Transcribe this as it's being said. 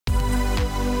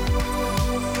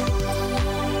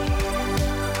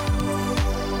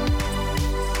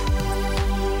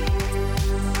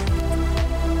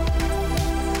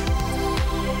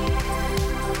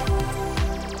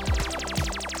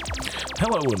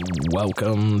Hello and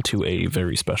welcome to a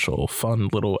very special, fun,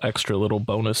 extra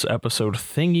bonus episode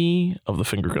thingy of the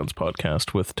Finger Guns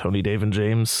podcast with Tony, Dave, and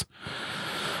James.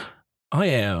 I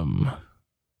am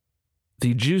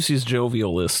the juiciest,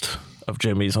 jovialist of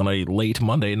Jimmys on a late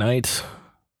Monday night,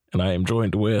 and I am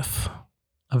joined with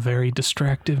a very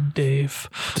distracted Dave.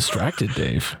 Distracted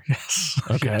Dave? Yes.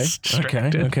 Okay. Yes,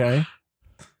 distracted. Okay.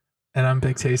 And I'm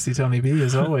Big Tasty Tony B,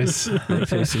 as always. Big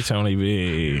Tasty Tony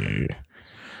B.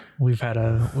 We've had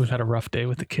a rough day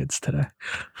with the kids today.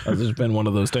 Has this been one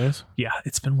of those days? Yeah,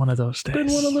 it's been one of those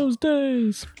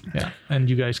days. Yeah, and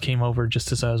you guys came over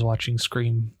just as I was watching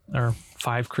Scream or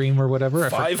Five Cream or whatever.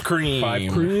 Five Cream.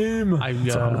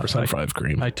 It's 100% Five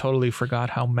Cream. I totally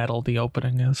forgot how metal the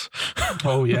opening is.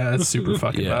 Oh yeah, it's super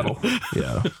fucking metal.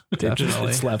 Yeah,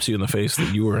 it slaps you in the face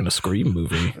that you were in a Scream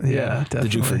movie. Yeah, definitely.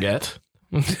 Did you forget?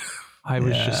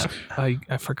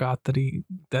 I forgot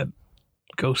that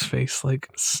Ghostface like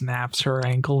snaps her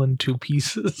ankle in two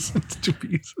pieces.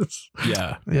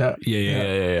 Yeah.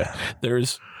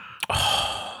 There's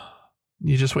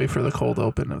you just wait for the cold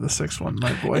open of the sixth one,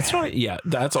 my boy. It's right. Yeah,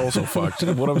 that's also fucked.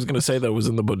 What I was gonna say though was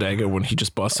in the bodega when he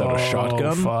just busts out a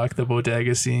shotgun. Fuck the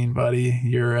bodega scene, buddy.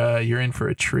 You're in for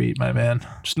a treat, my man.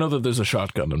 Just know that there's a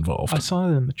shotgun involved. I saw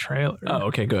it in the trailer. Oh,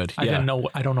 okay, good. I don't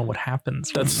know what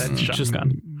happens. That's that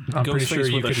shotgun. I'm pretty sure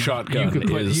you could shotgun. You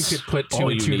could put two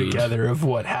and two together of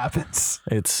what happens.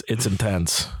 It's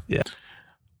intense. Yeah,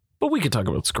 but we could talk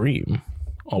about Scream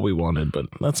all we wanted, but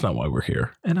that's not why we're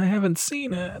here. And I haven't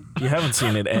seen it. You haven't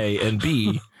seen it, A, and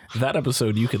B, that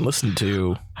episode you can listen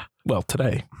to, well,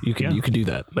 today. You can do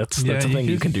that. That's a thing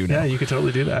you can do now. Yeah, you could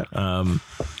totally do that.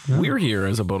 We're here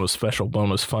as a special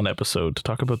bonus fun episode to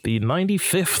talk about the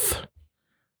 95th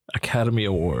Academy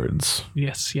Awards.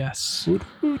 Yes.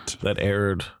 That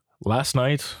aired last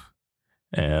night,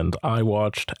 and I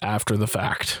watched after the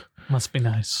fact. Must be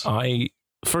nice. I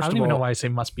don't even know why I say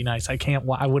must be nice.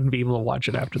 I wouldn't be able to watch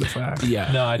it after the fact.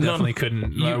 Yeah. No, I definitely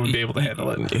couldn't. I wouldn't be able to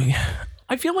handle it.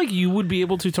 I feel like you would be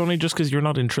able to, Tony, just because you're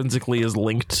not intrinsically as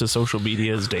linked to social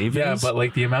media as Dave is. Yeah, but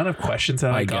like the amount of questions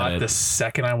that I got the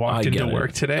second I walked into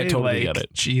work today, I totally get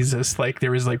it. Jesus, like there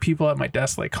was like people at my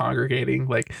desk like congregating.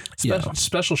 Like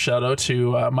special shout out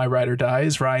to my ride or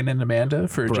dies, Ryan and Amanda,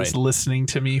 for just listening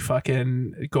to me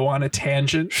fucking go on a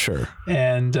tangent. Sure.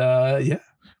 And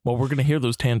well, we're going to hear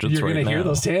those tangents right now. You're going to hear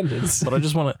those tangents. But I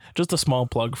just want to, just a small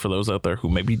plug for those out there who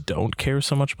maybe don't care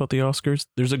so much about the Oscars.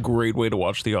 There's a great way to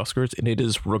watch the Oscars, and it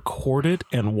is record it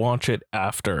and watch it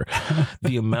after.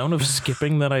 The amount of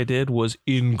skipping that I did was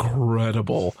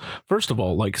incredible. First of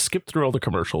all, like skip through all the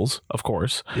commercials, of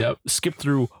course. Yep. Skip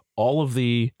through all of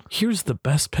the, here's the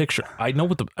best picture. I know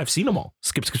I've seen them all.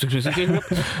 Skip.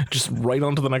 Just right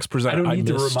on to the next presenter. I don't need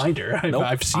the reminder.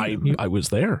 I've seen I was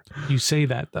there. You say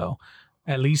that though.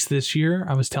 At least this year,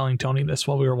 I was telling Tony this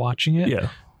while we were watching it. Yeah.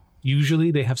 Usually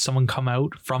they have someone come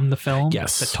out from the film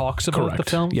that talks about the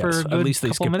film for a good at least they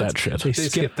skip minutes. that shit. They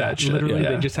skip that shit. Literally,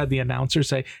 they just had the announcer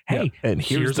say, hey, and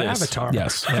here's Avatar.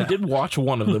 Yes. I did watch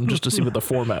one of them just to see what the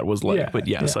format was like. Yeah. But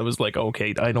yes, I was like,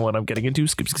 okay, I know what I'm getting into.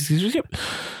 Skip.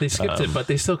 They skipped it, but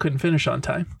they still couldn't finish on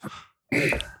time.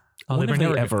 Oh, they were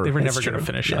never going to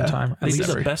finish on time. They did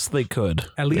the best they could.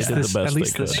 At least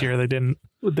this year they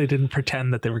didn't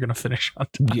pretend that they were going to finish on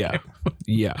time.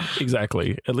 Yeah,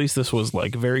 exactly. At least this was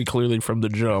like very clearly from the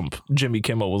jump. Jimmy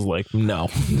Kimmel was like, no,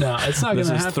 it's not going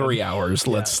to happen. This is 3 hours.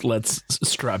 Let's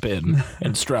strap in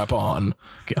and strap on.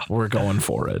 We're going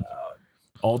for it.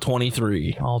 All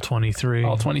 23. All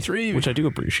 23. Which I do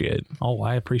appreciate. Oh,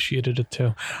 I appreciated it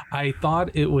too. I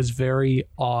thought it was very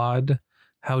odd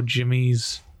how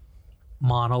Jimmy's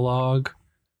monologue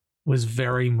was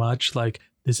very much like,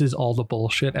 this is all the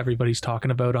bullshit everybody's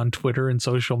talking about on Twitter and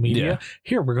social media.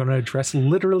 Here, we're going to address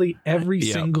literally every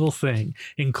single thing,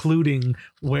 including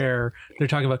where they're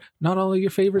talking about not all of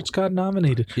your favorites got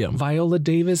nominated. Viola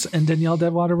Davis and Danielle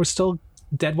Deadwyler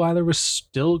was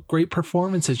still great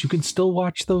performances. You can still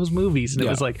watch those movies. And it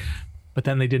was like, but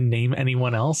then they didn't name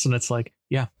anyone else. And it's like,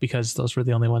 because those were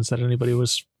the only ones that anybody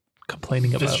was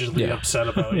complaining about. Visibly upset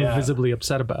about. Visibly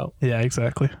upset about. Yeah,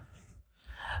 exactly.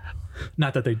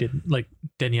 Not that they didn't. Like,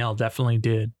 Danielle definitely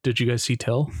did. Did you guys see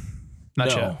Till?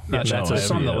 Not yet.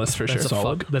 It's on the list for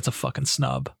sure. That's a fucking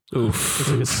snub. Oof.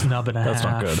 It's like a snub and a half. That's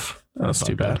not good. That's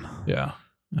too bad. Yeah.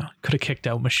 Could have kicked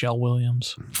out Michelle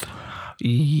Williams.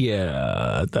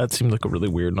 Yeah, that seemed like a really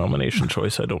weird nomination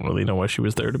choice. I don't really know why she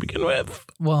was there to begin with.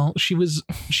 Well, she's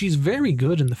very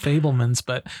good in The Fabelmans,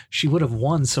 but she would have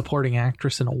won supporting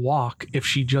actress in a walk if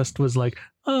she just was like,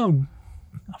 oh,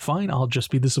 fine, I'll just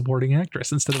be the supporting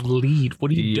actress instead of lead. What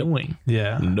are you doing?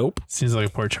 Yeah. Nope. Seems like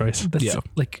a poor choice.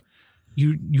 Like,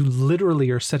 you literally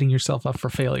are setting yourself up for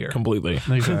failure. Completely.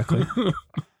 Exactly.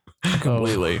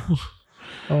 Completely.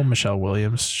 Oh, Michelle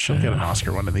Williams. She'll get an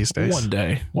Oscar one of these days. One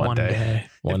day. One day.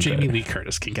 One If day. Jamie Lee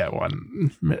Curtis can get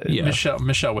one, Yeah.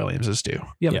 Michelle Williams is due.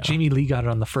 Yeah, Yeah. but Jamie Lee got it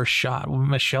on the first shot.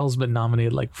 Michelle's been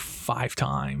nominated like 5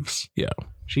 times. Yeah.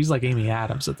 She's like Amy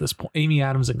Adams at this point. Amy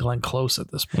Adams and Glenn Close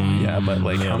at this point. Yeah, but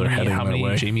like Yeah, how they're many, heading that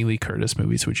way. Jamie Lee Curtis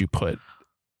movies would you put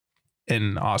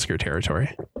in Oscar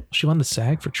territory? She won the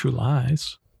SAG for True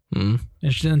Lies. Mm.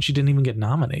 And she didn't even get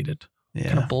nominated. What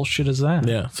kind of bullshit is that?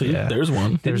 Yeah. So Yeah. there's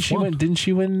one. Didn't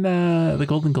she win the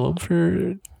Golden Globe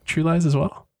for True Lies as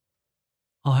well?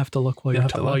 I'll have to look while You'll you're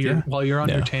have to look, while you're on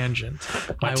Yeah. your tangent.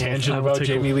 My tangent I will about take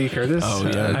Jamie Lee Curtis. Oh,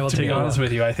 yeah. I will to take be a- honest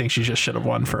with you, I think she just should have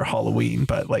won for Halloween.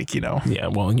 But like Yeah.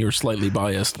 Well, you're slightly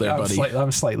biased there, buddy.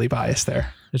 I'm slightly biased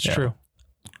there. It's Yeah. true.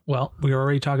 Well, we were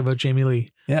already talking about Jamie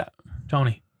Lee. Yeah.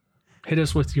 Tony, hit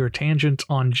us with your tangent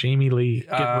on Jamie Lee.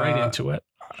 Get right into it.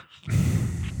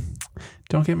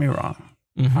 Don't get me wrong.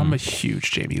 Mhm. I'm a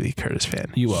huge Jamie Lee Curtis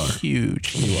fan. You are.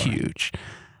 Huge. You are. Huge.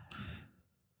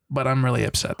 But I'm really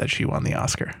upset that she won the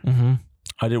Oscar. Mhm.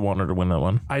 I didn't want her to win that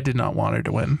one. I did not want her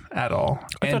to win at all.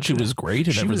 I thought she was great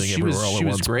in she was- everything she everywhere was- all she at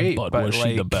was once. great, but but, was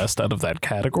she the like, best out of that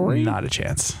category? Not a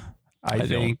chance. I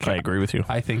think I agree with you.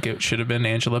 I think it should have been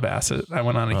Angela Bassett. I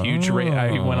went on a huge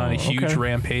okay.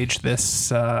 rampage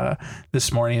this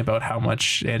morning about how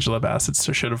much Angela Bassett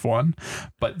should have won.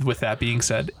 But with that being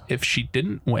said, if she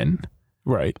didn't win,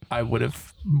 Right. I would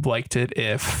have liked it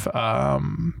if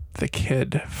the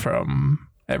kid from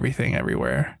Everything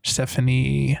Everywhere,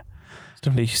 Stephanie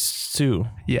Sue.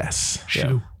 Yes.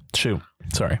 Yeah. Sue.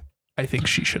 Sorry. I think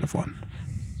she should have won.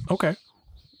 Okay.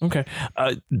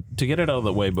 To get it out of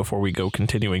the way before we go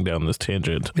continuing down this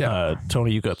tangent,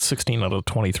 Tony, you got 16 out of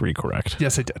 23 correct.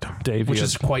 Yes, I did. Dave, which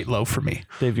is quite low for me.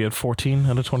 Dave, you had 14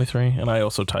 out of 23, and I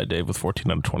also tied Dave with 14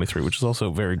 out of 23, which is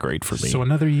also very great for me. So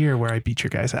another year where I beat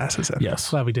your guys' asses in. Yes.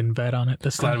 Glad we didn't bet on it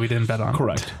this Glad time. we didn't bet on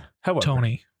Correct. it. However,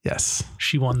 Tony, Yes.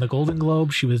 she won the Golden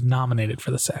Globe. She was nominated for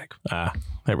the SAG.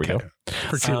 There we go.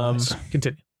 For True Lies.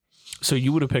 Continue. So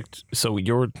you would have picked. So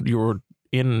you're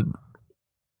in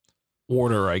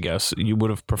order, I guess. You would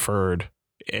have preferred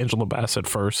Angela Bassett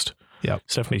first. Yep.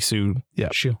 Stephanie Sue.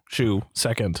 Yep. Shoo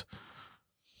second.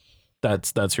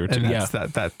 That's your two. And Yeah.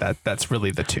 that's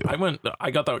really the two.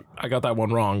 I got that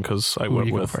one wrong because I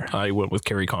went with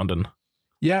Carrie Condon.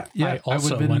 Yeah. I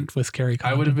also went with Carrie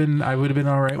Condon. I would have been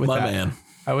all right with My that. man.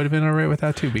 I would have been all right with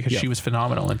that too because she was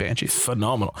phenomenal in Banshees.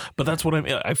 Phenomenal. But that's what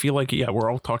I feel like, we're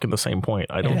all talking the same point.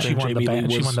 I don't And she think won Jamie Lee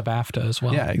was... she won the BAFTA as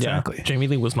well. Yeah, exactly. Jamie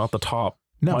Lee was not the top.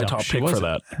 No, my top she pick for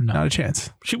wasn't. that. No. Not a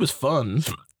chance. She was fun.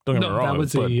 Don't get me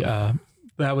wrong.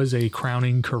 that was a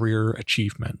crowning career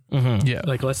achievement. Mhm. Yeah.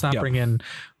 Like, let's not bring in.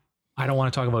 I don't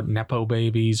want to talk about nepo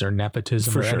babies or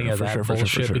nepotism or any of that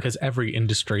bullshit because every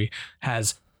industry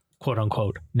has quote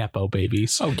unquote nepo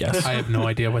babies. Oh yes. I have no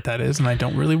idea what that is, and I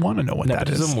don't really want to know what that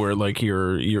is. Nepotism, where like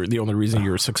you're the only reason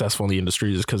you're successful in the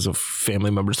industry is because of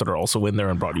family members that are also in there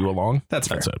and brought you along. That's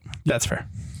fair. it. That's fair.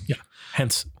 Yeah.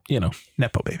 Hence,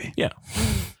 Nepo baby. yeah.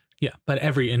 Yeah, but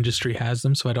every industry has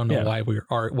them, so I don't know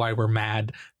why we're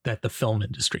mad that the film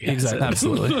industry has Exactly. it.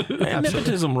 Absolutely.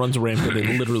 Nepotism runs rampant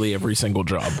in literally every single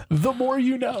job. The more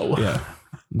you know. Yeah.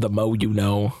 The mo you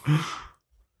know.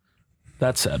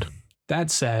 That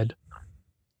said,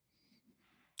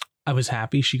 I was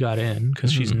happy she got in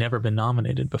because she's never been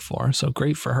nominated before, so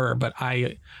great for her. But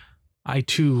I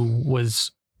too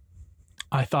was.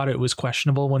 I thought it was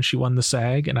questionable when she won the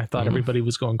SAG, and I thought everybody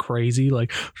was going crazy,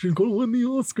 like she's going to win the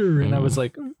Oscar, and I was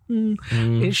like,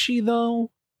 "Is she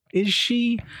though? Is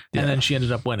she?" Yeah. And then she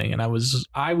ended up winning, and I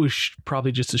was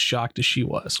probably just as shocked as she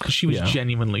was because she was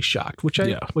genuinely shocked, which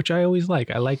I always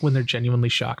like. I like when they're genuinely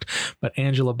shocked. But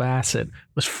Angela Bassett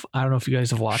was. I don't know if you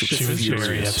guys have watched. She was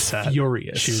very upset.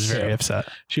 Furious. She was very upset.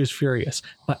 She was furious,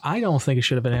 but I don't think it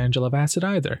should have been Angela Bassett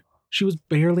either. She was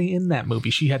barely in that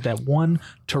movie. She had that one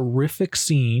terrific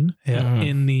scene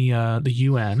in the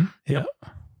UN. Yep.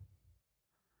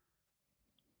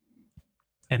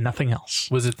 And nothing else.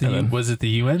 Was it the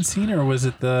UN scene or was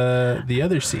it the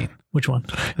other scene? Which one?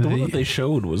 the one that they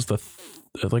showed was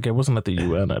it wasn't at the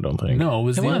UN, I don't think. No, it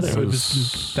was the other.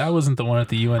 That wasn't the one at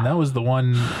the UN. That was the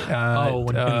one in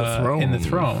the throne. In the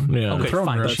throne. Yeah. Okay, throne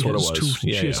fine. That's She what it has was.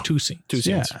 she has two scenes. Two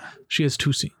scenes. Yeah. She has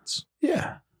two scenes.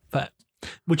 Yeah. But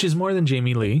which is more than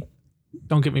Jamie Lee.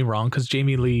 Don't get me wrong, because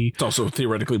Jamie Lee. It's also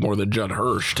theoretically more than Judd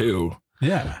Hirsch too.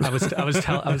 Yeah. I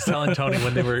was telling Tony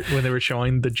when they were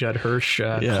showing the Judd Hirsch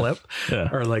clip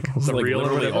or like the like reel or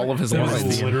literally whatever. all of his It was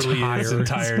lines. literally his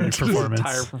entire performance.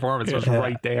 Entire performance was Yeah.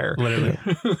 right there. Literally.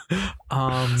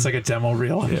 It's like a demo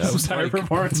reel. Yeah, it was entire like,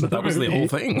 performance. that was the whole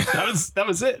thing. That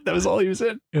was it. That was all he was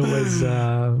in. It was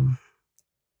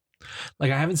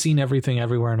like I haven't seen Everything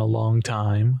Everywhere in a long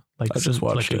time. Like I just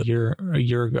watched like it. a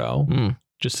year ago.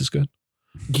 Just as good.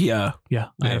 Yeah. Yeah,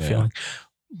 I had a Yeah. feeling.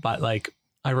 But like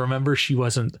I remember she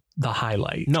wasn't the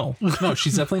highlight. No. No,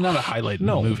 she's definitely not a highlight in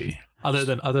the movie. Other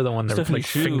than when they're Stephanie like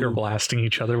Shu. finger blasting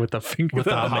each other with the finger With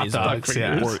the hot Amazing. dogs,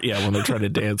 yeah. Or, when they try to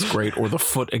dance, great. Or the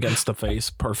foot against the face,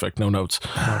 perfect. No notes.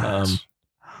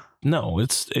 No,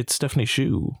 it's Stephanie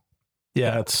Shu.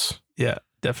 Yeah. That's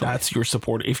Definitely. That's your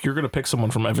support. If you're going to pick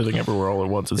someone from Everything Everywhere All at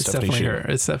Once, it's Stephanie definitely Shu.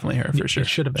 her. It's definitely her for sure. It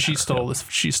should have been. She her. stole this.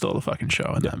 She stole the fucking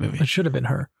show in that movie. It should have been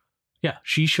her. Yeah,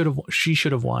 she should have. She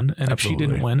should have won. And if she Absolutely.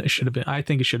 didn't win, it should have been. I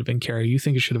think it should have been Carrie. You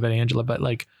think it should have been Angela, but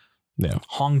like, Yeah.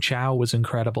 Hong Chow was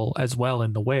incredible as well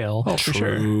in The Whale. Oh, for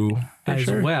sure. True. as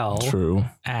sure. well True.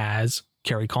 as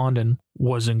Carrie Condon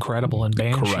was incredible in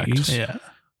Banshees. Correct. Yeah.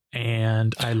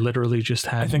 And I literally just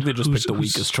had. I think they just picked the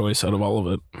weakest choice out of all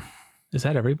of it. Is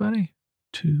that everybody?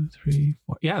 2, 3,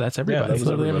 4. Yeah, that's everybody. that was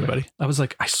Literally everybody. I was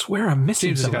like, I swear I'm missing.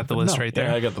 James has someone, got the but list no. right there.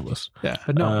 Yeah, I got the list. Yeah.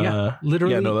 But no,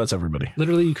 literally. Yeah, no, that's everybody.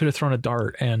 Literally, you could have thrown a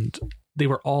dart, and they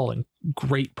were all in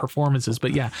great performances.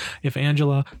 But yeah, if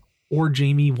Angela or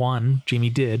Jamie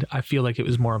did, I feel like it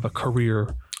was more of a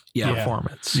career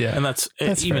performance. Yeah. And that's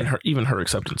even fair. her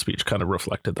acceptance speech kind of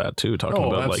reflected that too, talking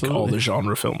about like all absolutely. the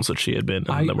genre films that she had been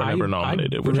in that were never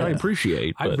nominated, which I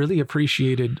appreciate. I But really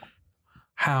appreciated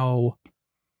how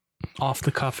off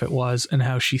the cuff it was, and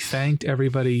how she thanked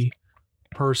everybody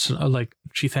like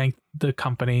she thanked the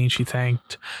company, she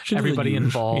thanked everybody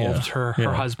involved, her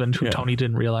husband, who Tony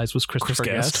didn't realize was Christopher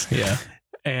Guest. Yeah.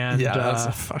 And that's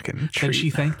a fucking treat. and she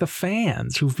thanked the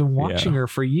fans who've been watching her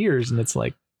for years, and it's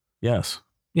like, Yes.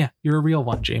 yeah, you're a real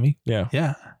one, Jamie. Yeah.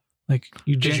 Yeah. Like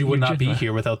you would not be genuine.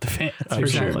 here without the fans. For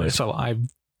Exactly. sure. So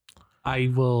I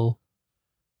will.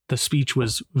 The speech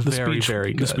was very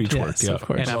good. The speech worked, Of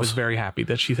course. And I was very happy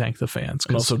that she thanked the fans.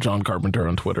 And also John Carpenter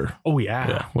on Twitter. Oh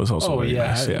yeah. Was also very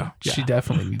nice. Yeah. She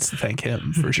definitely needs to thank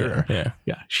him for sure. Yeah.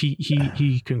 Yeah.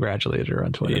 He congratulated her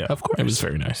on Twitter. Yeah. Of course. It was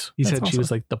very nice. He That's said she awesome.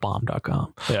 was like the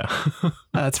bomb.com. Yeah.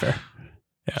 That's fair.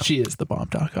 Yeah. She is the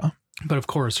bomb.com. But of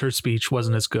course her speech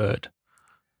wasn't as good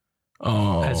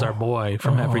Oh. as our boy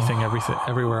from Everything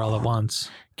Everywhere All at Once.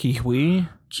 Kiwi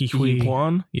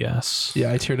Kwan. Yes.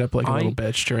 Yeah, I teared up like a little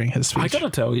bitch during his speech. I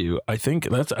gotta tell you, I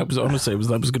think I was going to say that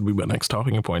was going to be my next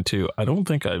talking point too. I don't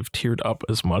think I've teared up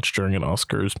as much during an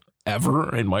Oscars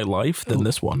ever in my life than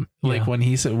this one. Like when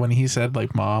he said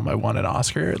like, "Mom, I won an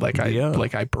Oscar," like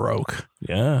I broke.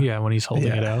 Yeah. Yeah, when he's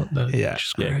holding it out. Yeah.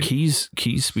 Key's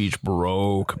speech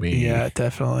broke me. Yeah,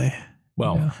 definitely.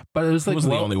 Well, but it was like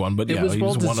wasn't the only one, but it yeah, was he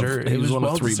well was one of deserved. he It was one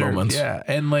well of 3 deserved. moments. Yeah,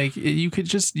 and like you could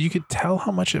tell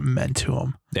how much it meant to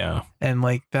him. Yeah. And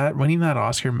like that winning that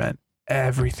Oscar meant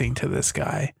everything to this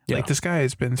guy. Yeah. Like this guy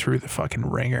has been through the fucking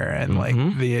ringer, and Mhm.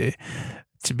 like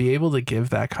to be able to give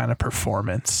that kind of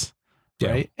performance,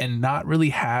 right? And not really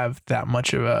have that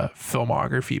much of a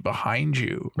filmography behind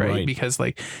you, right? Because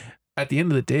like at the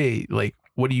end of the day, like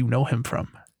what do you know him from?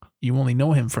 You only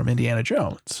know him from Indiana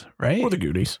Jones, right? Or the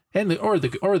Goonies. And or the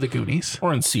Goonies.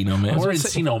 Or Encino Man. Or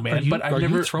Encino Man. But I've Are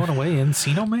never you throwing away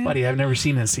Encino Man? Buddy, I've never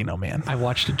seen Encino Man. I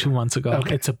watched it 2 months ago.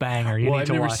 Okay. It's a banger. You need I've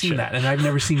to never watch seen it. that, and I've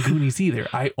never seen Goonies either.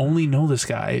 I only know this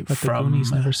guy But from the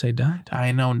Goonies never say die.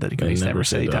 I know that the Goonies never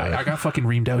say die. I got fucking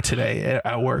reamed out today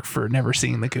at work for never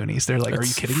seeing the Goonies. They're like, "Are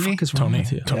you kidding me?" Is wrong Tony,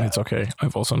 with you? it's okay.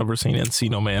 I've also never seen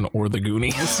Encino Man or the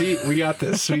Goonies. See, we got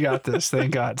this.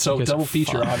 Thank God. So guys double are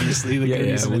feature, fucked. obviously. The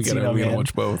Goonies and we gotta Encino Man.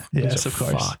 watch both. Yes, of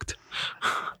course. Fucked.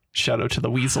 Shout out to the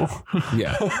Weasel.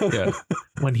 Yeah. Yeah.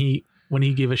 When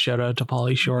he gave a shout out to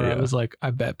Pauly Shore, I Yeah. was like,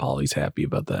 I bet Pauly's happy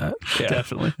about that. Yeah.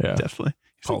 Definitely. Yeah. Definitely.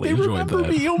 He's Pauly like, they enjoyed remember that.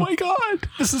 me. Oh my God.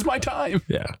 This is my time.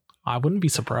 Yeah. I wouldn't be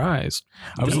surprised.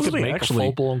 I was He could listening make actually.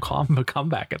 a full-blown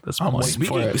comeback at this I'm point. waiting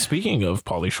for it. Speaking of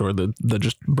Pauly Shore, that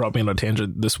just brought me on a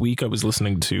tangent. This week I was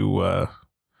listening to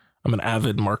I'm an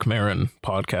avid Mark Maron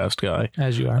podcast guy.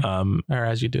 As you are. Or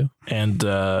as you do. And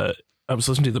I was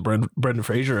listening to the Brendan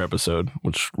Fraser episode,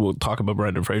 which we'll talk about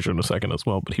Brendan Fraser in a second as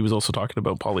well. But he was also talking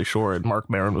about Pauly Shore, and Mark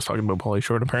Maron was talking about Pauly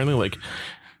Shore. And apparently, like,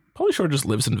 Pauly Shore just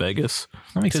lives in Vegas.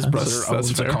 That makes His sense. brother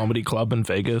owns a fair. comedy club in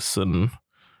Vegas, and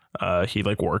he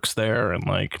like works there and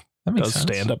like That makes does sense.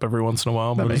 stand up every once in a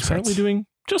while. That But he's makes apparently sense. doing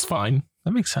just fine.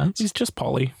 That makes sense. He's just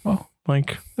Pauly. Well,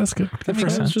 Like that's good. That makes it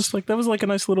was sense. just like that was like a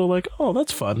nice little like, oh,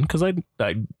 that's fun, because I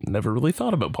never really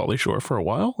thought about Pauly Shore for a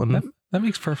while, and That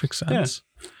makes perfect sense.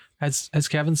 as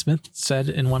Kevin Smith said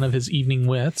in one of his evening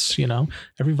withs, you know,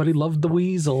 everybody loved the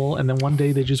weasel, and then one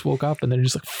day they just woke up and they're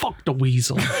just like, fuck the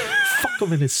weasel. Fuck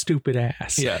him in his stupid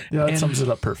ass. Yeah, that sums it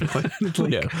up perfectly.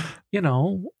 Like, you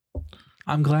know,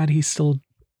 I'm glad he's still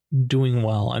doing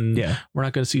well, and we're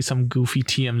not going to see some goofy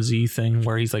TMZ thing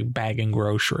where he's like bagging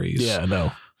groceries. Yeah,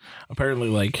 no. Apparently,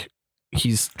 like,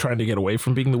 he's trying to get away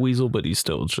from being the weasel, but he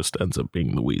still just ends up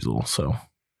being the weasel. So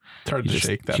it's hard to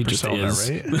shake that persona,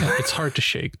 right? It's hard to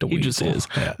shake the weasel. He just is.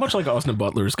 Yeah. Much like Austin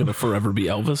Butler is going to forever be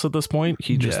Elvis at this point.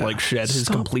 He just like shed his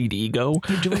complete ego.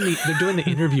 They're doing the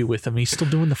interview with him. He's still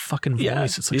doing the fucking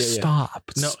voice. It's like,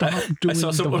 stop doing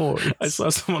the voice. I saw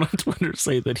someone on Twitter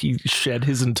say that he shed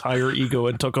his entire ego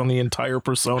and took on the entire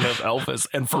persona of Elvis.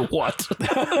 And for what?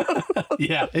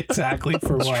 Yeah, exactly.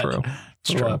 For That's what? True.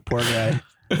 It's true. Poor guy.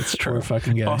 It's true. Poor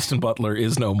fucking guy. Austin Butler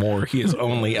is no more. He is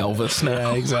only Elvis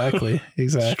now. Yeah, exactly.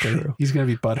 He's going to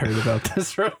be butthurt about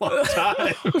this for a long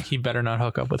time. He better not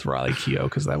hook up with Riley Keough,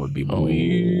 because that would be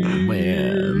weird.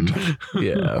 Man.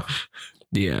 Yeah.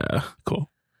 Yeah. Cool.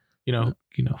 You know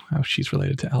how she's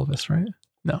related to Elvis, right?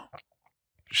 No.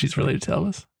 She's related to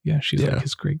Elvis? Yeah, she's like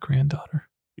his great granddaughter.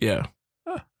 Yeah.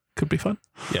 Could be fun.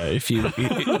 Yeah, the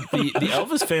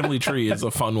Elvis family tree is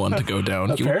a fun one to go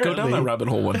down. You go down that rabbit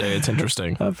hole one day. It's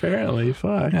interesting. Apparently,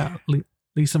 fuck. Yeah,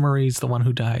 Lisa Marie's the one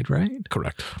who died, right?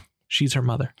 Correct. She's her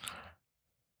mother.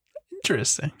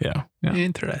 Interesting. Yeah.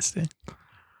 Interesting.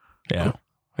 Yeah. Cool.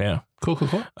 Yeah.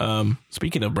 Cool.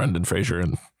 Speaking of Brendan Fraser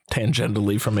and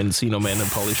tangentially from Encino Man and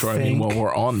Pauly Shore, I mean, while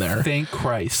we're on there, thank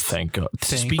Christ. Thank God.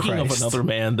 Speaking of another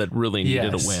man that really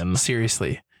needed a win.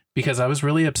 Seriously. Because I was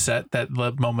really upset that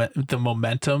the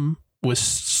momentum was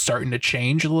starting to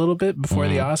change a little bit before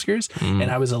the Oscars, and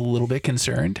I was a little bit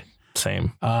concerned.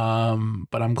 Same.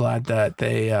 But I'm glad that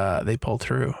they pulled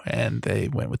through and they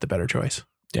went with the better choice.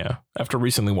 Yeah. After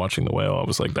recently watching The Whale, I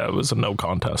was like, that was a no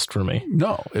contest for me.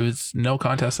 No, it was no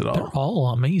contest at all. They're all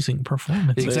amazing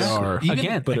performances. Exactly. They are.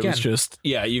 Again, it was just,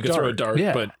 you could throw a dart,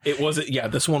 but it wasn't,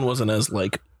 this one wasn't as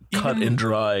like cut and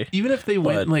dry. Even if they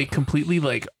went like completely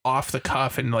like off the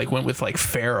cuff and like went with like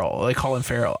Farrell, like Colin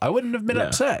Farrell, I wouldn't have been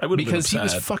upset because he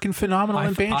was fucking phenomenal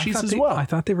in Banshees as well. I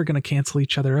thought they were going to cancel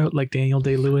each other out like Daniel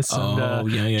Day-Lewis and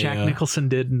Jack Nicholson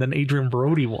did, and then Adrian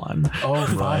Brody won. Oh,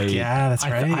 fuck. Yeah, that's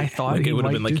right. I thought like it would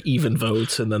have been like even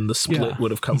votes, and then the split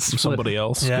would have come from somebody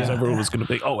else because everyone was going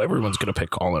to pick, everyone's going to pick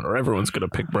Colin or everyone's going to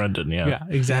pick Brendan. Yeah,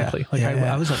 exactly.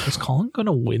 I was like, is Colin going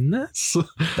to win this?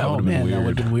 That would have been weird. That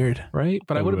would have been weird. Right?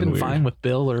 But I would have been fine with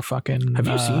Bill or fucking. Have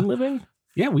you seen Living?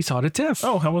 Yeah, we saw it at TIFF.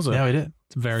 Oh, how was it? Yeah, we did.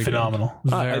 It's very phenomenal.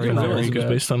 I didn't realize it was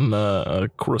based on a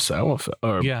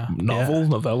Kurosawa novel,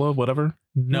 novella, whatever.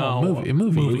 No,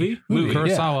 movie.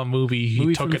 Kurosawa movie.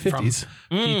 He took it from 50s.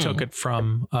 He took it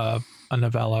from a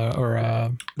novella or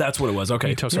a. That's what it was.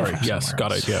 Okay, sorry. Yes,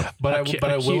 got it. Yeah, but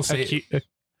I will say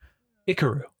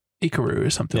Ikaru or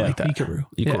something like that. Ikaru.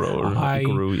 Yeah.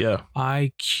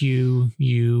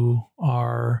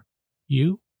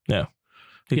 IQURU. Yeah.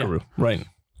 Ikaru. Right.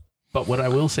 But what I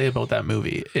will say about that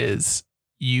movie is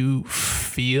you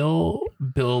feel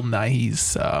Bill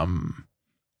Nighy's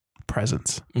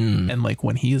presence. And like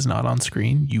when he is not on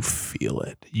screen, you feel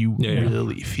it. You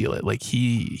really feel it. Like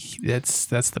that's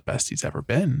the best he's ever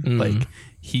been. Like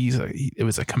it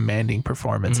was a commanding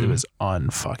performance. It was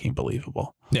unfucking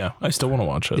believable. Yeah. I still want to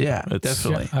watch it. Yeah,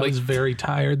 definitely. I was very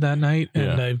tired that night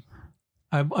and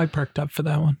I perked up for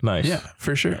that one. Nice. Yeah,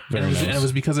 for sure. And it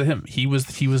was because of him. He was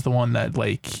the one that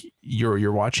like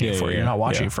you're watching it for. You're not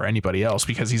watching it for anybody else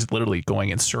because he's literally going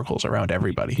in circles around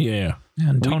everybody. Yeah.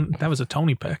 And that was a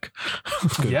Tony pick.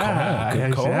 Good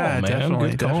call, man.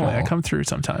 Definitely. I come through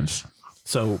sometimes.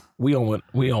 So we all went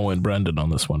Brendan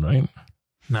on this one, right?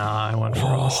 Nah, I went for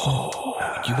Austin.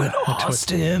 You went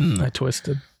Austin. I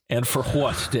twisted. And for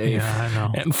what, Dave? Yeah, I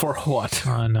know. And for what?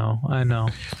 I know.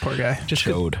 Poor guy. Just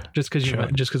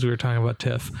because we were talking about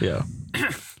TIFF. Yeah.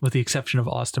 With the exception of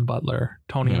Austin Butler,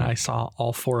 Tony and I saw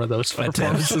all four of those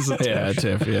performances at TIFF. Yeah,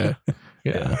 TIFF.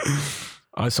 Yeah.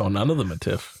 I saw none of them at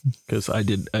TIFF because I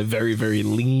did a very, very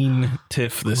lean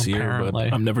TIFF this year,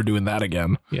 but I'm never doing that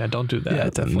again. Yeah, don't do that. Yeah,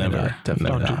 definitely never.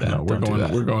 Definitely don't do that. No, we're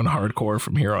going hardcore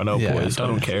from here on out, boys. I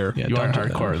don't care. Yeah, you aren't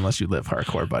hardcore unless you live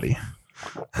hardcore, buddy.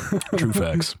 True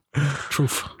facts.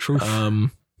 Truth.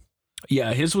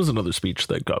 Yeah, his was another speech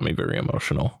that got me very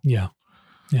emotional. Yeah.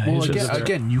 Well,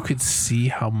 again, you could see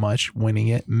how much winning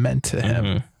it meant to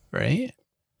him, right?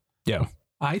 Yeah.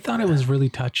 I thought it was really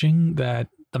touching that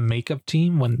the makeup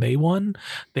team, when they won,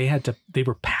 they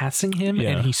were passing him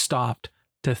and he stopped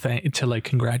to like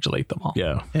congratulate them all.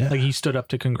 Yeah. Like he stood up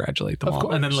to congratulate them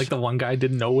all. And then like the one guy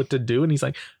didn't know what to do and he's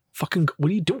like, fucking, what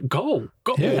are you doing? Go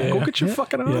get your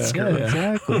fucking Oscar.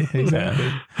 Exactly.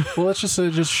 Well, it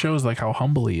just shows like how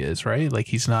humble he is, right? Like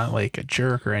he's not like a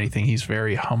jerk or anything. He's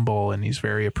very humble and he's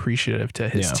very appreciative to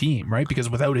his team, right? Because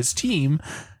without his team,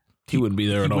 he wouldn't be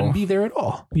there at all. Wouldn't be there at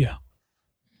all. Yeah.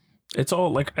 It's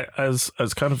all like, as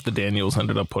kind of the Daniels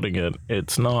ended up putting it,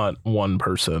 it's not one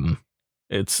person.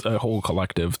 It's a whole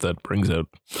collective that brings out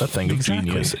a thing of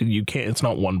genius. You can't. It's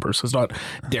not one person. It's not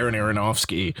Darren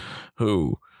Aronofsky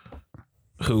who.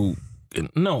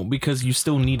 No, because you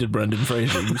still needed Brendan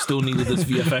Fraser. You still needed this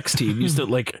VFX team. You still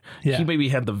he maybe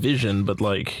had the vision, but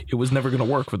like it was never going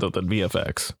to work without that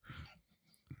VFX.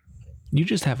 You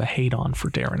just have a hate on for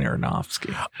Darren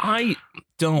Aronofsky. I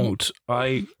don't.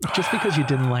 Just because you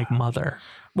didn't like Mother.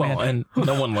 Well, man. And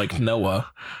no one liked Noah,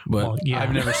 but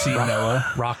I've never seen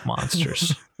Noah. Rock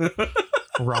monsters.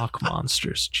 Rock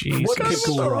monsters. Jesus. What could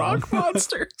go wrong? Rock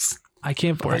monsters. I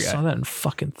can't believe I saw that in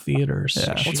fucking theaters.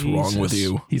 Yeah. What's wrong with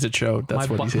you? He's a chode. That's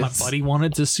what he is. My buddy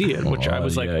wanted to see it, which I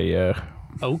was like,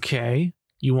 okay,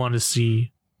 you want to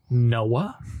see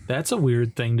Noah? That's a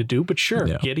weird thing to do, but sure,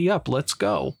 giddy up, let's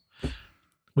go.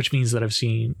 Which means that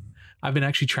I've been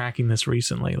actually tracking this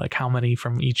recently, like how many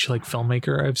from each like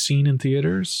filmmaker I've seen in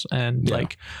theaters. And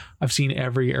like I've seen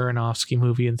every Aronofsky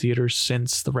movie in theaters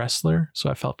since The Wrestler. So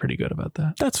I felt pretty good about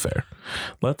that. That's fair.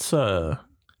 Let's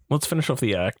finish off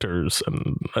the actors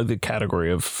and the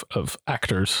category of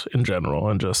actors in general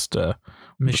and just talk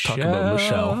about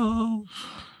Michelle.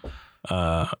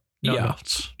 No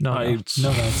notes.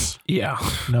 Yeah.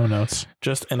 No notes.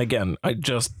 And again, I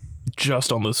just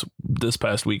on this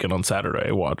past weekend on Saturday,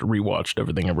 I rewatched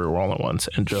Everything Everywhere All at Once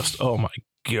and just, oh my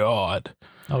God.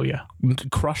 Oh yeah.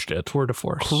 Crushed it. Tour de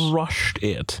force.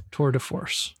 Tour de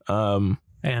force.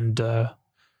 And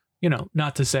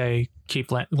not to say Kate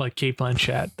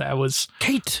Blanchett, that was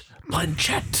Kate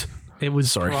Blanchett. It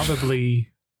was probably,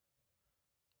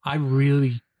 I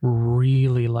really,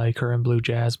 really like her in Blue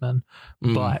Jasmine,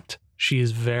 but she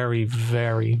is very,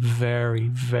 very, very,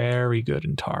 very good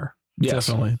in Tar. Yes.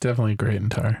 Definitely great in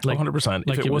Tar. Like 100%.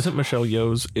 If it wasn't Michelle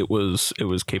Yeoh's, it was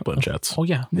Kate Blanchett's. Oh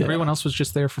yeah. Everyone else was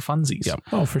just there for funsies. Yeah.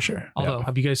 Oh, for sure. Although,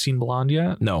 have you guys seen Blonde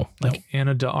yet? No.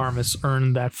 Anna de Armas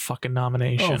earned that fucking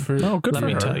nomination. Good Let for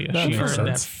me her. tell you, she earned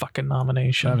that fucking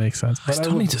nomination. That makes sense. I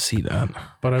still need to see that.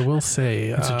 But I will say,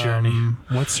 it's a journey.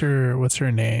 What's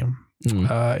her name?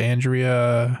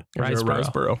 Andrea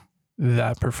Riseborough.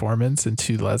 That performance in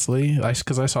To Leslie,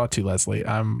 because I saw To Leslie.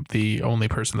 I'm the only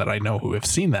person that I know who have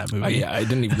seen that movie. I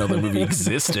didn't even know that movie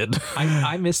existed.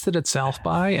 I missed it at South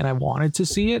by, and I wanted to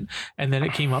see it, and then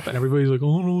it came up, and everybody's like,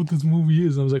 "Oh, I don't know what this movie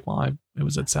is." And I was like, "Well, it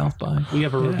was at South by. We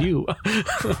have a review.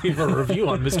 We have a review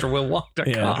on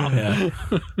MrWillWalk.com." Yeah.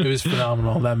 It was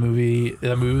phenomenal. That movie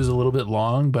was a little bit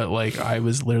long, but like I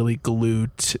was literally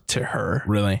glued to her.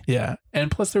 Really? Yeah. And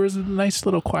plus, there was a nice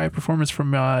little quiet performance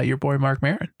from your boy Mark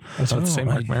Maron. I was about to say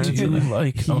Mark Maron. Now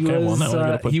I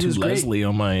gotta put To Leslie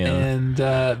on my. And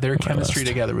their chemistry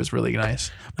together was really nice.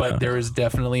 But there is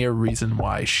definitely a reason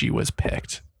why she was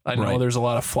picked. I know there's a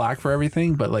lot of flack for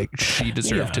everything, but like she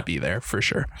deserved to be there for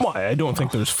sure. Well, I don't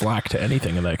think there's flack to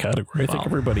anything in that category. I think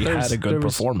everybody had a good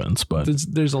performance, but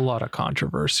there's a lot of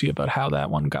controversy about how that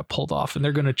one got pulled off, and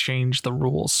they're going to change the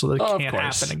rules so that it can't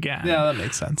happen again. Yeah, that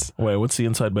makes sense. Wait, what's the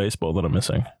inside baseball that I'm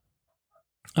missing?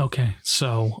 Okay,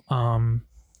 so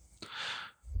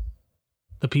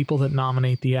the people that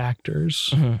nominate the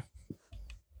actors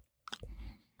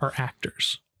are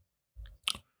actors.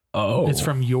 Oh, it's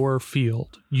from your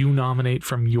field. You nominate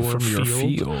from your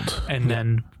field. And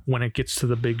then when it gets to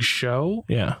the big show,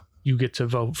 you get to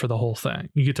vote for the whole thing.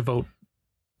 You get to vote.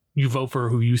 You vote for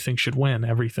who you think should win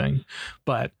everything.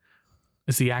 But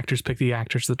as the actors pick the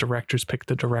actors, the directors pick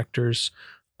the directors.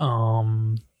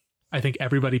 I think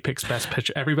everybody picks best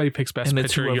picture. Everybody picks best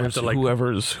picture. You have to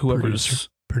whoever's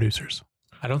producers.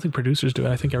 I don't think producers do it.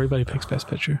 I think everybody picks best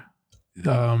picture.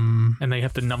 And they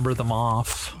have to number them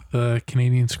off. The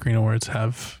Canadian Screen Awards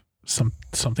have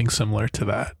something similar to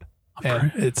that,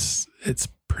 and it's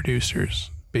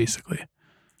producers basically.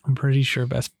 I'm pretty sure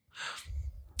best.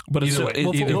 But it's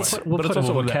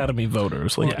also Academy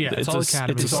voters. Like, it's all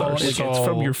Academy. It's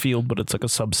from your field, but it's like a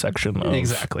subsection of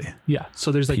exactly. Yeah.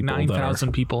 So there's like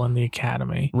 9,000 people in the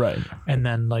Academy, right? And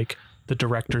then like the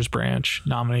directors branch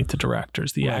nominate the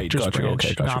directors. The actors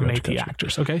branch nominate the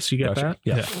actors. Okay, so you get that?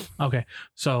 Yeah. Okay,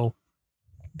 so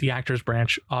the actors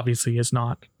branch obviously is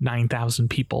not 9,000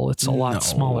 people. It's a lot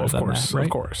smaller than that, right? Of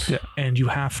course. Yeah. And you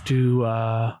have to,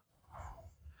 I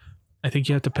think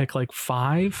you have to pick like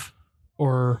 5,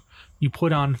 or you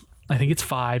put on, I think it's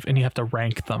 5, and you have to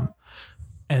rank them.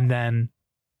 And then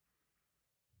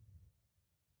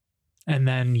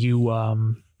you,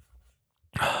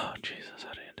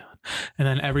 and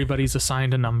then everybody's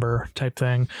assigned a number type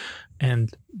thing,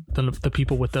 and the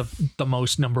people with the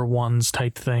most number ones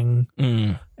type thing,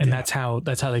 and that's how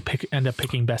they end up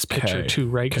picking best picture too,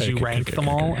 right? Because you rank them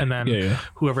all, and then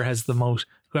whoever has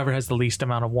the least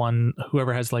amount of one,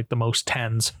 whoever has like the most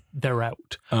tens, they're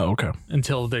out. Oh, okay.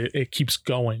 Until it keeps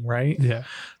going, right? Yeah.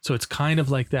 So it's kind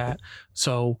of like that.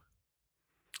 So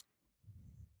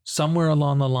somewhere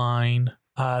along the line,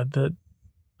 the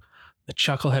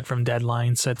chucklehead from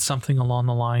Deadline said something along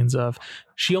the lines of,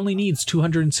 she only needs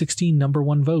 216 number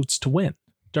one votes to win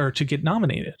or to get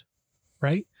nominated,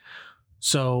 right?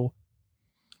 So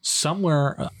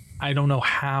somewhere, I don't know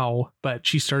how, but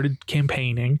she started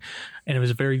campaigning, and it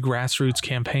was a very grassroots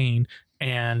campaign,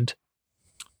 and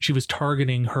she was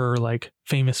targeting her like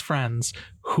famous friends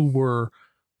who were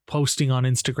posting on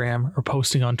Instagram or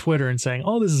posting on Twitter and saying,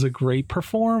 "Oh, this is a great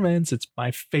performance. It's my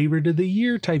favorite of the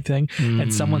year," type thing.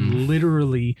 And someone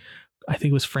literally, I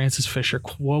think it was Frances Fisher,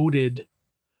 quoted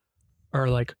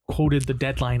the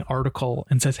Deadline article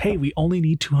and says, "Hey, we only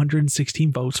need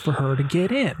 216 votes for her to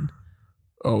get in."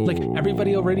 Oh, like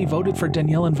everybody already voted for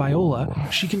Danielle and Viola.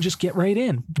 She can just get right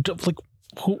in. Like,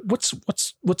 what's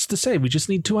to say? We just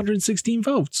need 216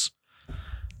 votes.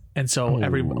 And so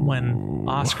when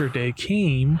Oscar Day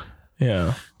came,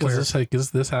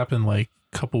 because this happened like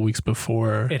a couple weeks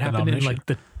before. It happened in like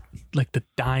the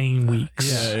dying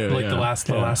weeks,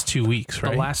 the last 2 weeks,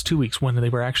 right? The last 2 weeks when they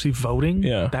were actually voting,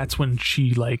 that's when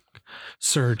she like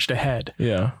surged ahead.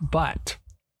 Yeah, but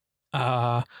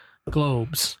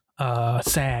Globes,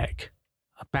 SAG,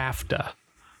 BAFTA,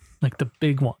 like the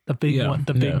big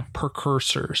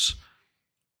precursors.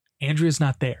 Andrea's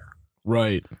not there,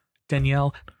 right?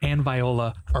 Danielle and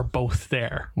Viola are both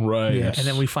there. Right. Yes. And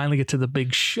then we finally get to the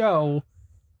big show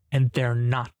and they're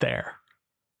not there.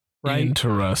 Right.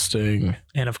 Interesting.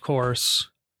 And of course,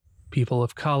 people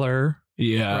of color.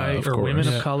 Yeah. Right. Or women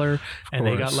of color. And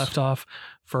they got left off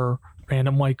for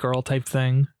random white girl type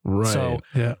thing. Right. So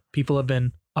people have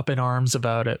been up in arms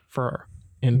about it for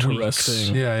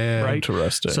interesting. Weeks, right?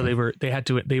 Interesting. So they were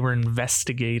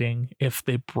investigating if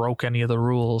they broke any of the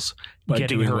rules by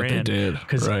getting her in,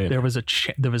 because there was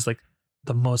like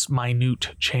the most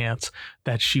minute chance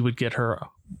that she would get her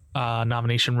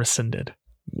nomination rescinded.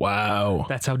 Wow,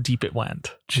 that's how deep it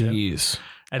went. Jeez.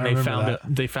 And they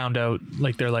found out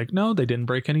like they're like, no, they didn't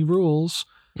break any rules.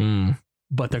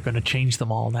 But they're going to change them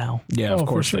all now. Yeah, of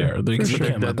course they are. They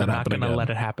can't let that happen again. They're not going to let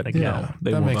it happen again. Yeah,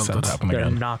 they will not let that happen again.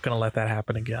 They're not going to let that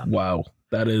happen again. Wow,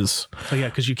 that is. So yeah,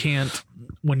 because you can't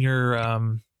when you're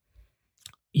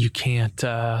you can't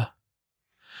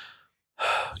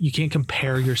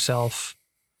compare yourself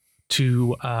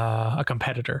to a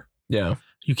competitor. Yeah,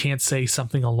 you can't say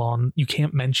something along. You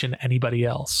can't mention anybody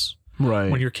else.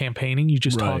 Right. When you're campaiigning, you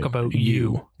just talk about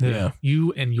you. Yeah.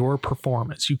 You and your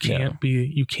performance. You can't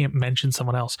you can't mention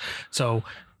someone else. So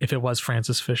if it was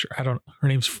Frances Fisher, I'm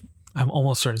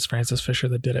almost certain it's Frances Fisher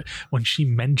that did it. When she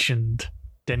mentioned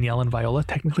Danielle and Viola,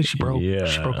 technically she broke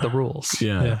the rules.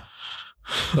 Yeah.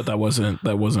 But that wasn't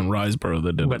Riseborough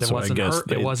that did but it. So wasn't I guess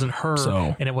it wasn't her,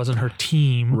 and it wasn't her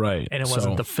team, right? And it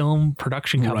wasn't the film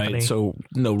production company. Right. So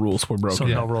no rules were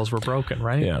broken. No rules were broken,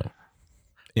 right? Yeah.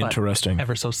 Interesting. But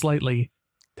ever so slightly,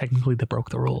 technically they broke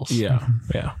the rules. Yeah.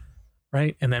 Yeah.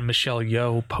 Right. And then Michelle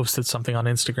Yeoh posted something on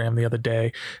Instagram the other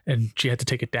day, and she had to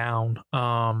take it down.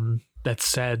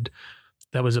 That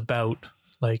was about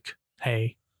like,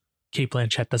 hey, Cate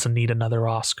Blanchett doesn't need another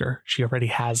Oscar. She already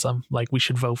has them. Like, we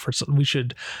should vote for we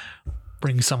should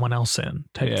bring someone else in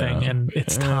type thing. And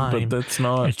it's time. But that's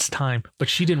not. It's time. But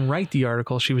she didn't write the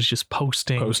article. She was just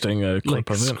posting a clip like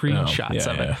of it. screenshots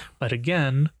of it. But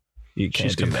again, you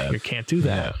can't do that. You can't do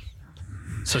that. Yeah.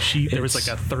 So there was like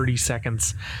a 30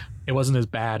 seconds. It wasn't as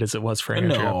bad as it was for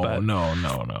Andrea.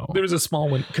 No. There was a small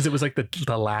one because it was like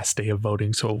the last day of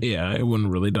voting. So yeah, it wouldn't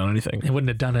really done anything. It wouldn't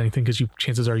have done anything because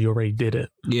chances are you already did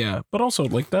it. Yeah, but also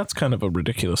like that's kind of a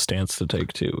ridiculous stance to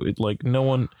take too. It like no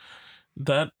one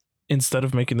that instead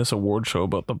of making this award show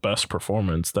about the best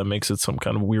performance, that makes it some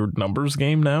kind of weird numbers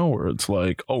game now where it's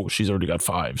like, oh, she's already got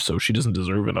 5, so she doesn't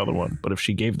deserve another one. But if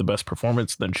she gave the best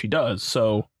performance, then she does.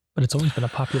 So. But it's always been a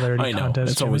popularity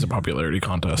contest. It's always a popularity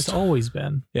contest. It's always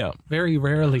been. Yeah. Very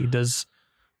rarely does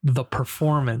the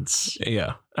performance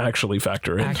actually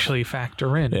factor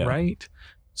in. Right?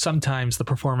 Sometimes the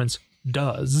performance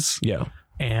does. Yeah.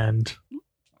 And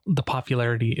the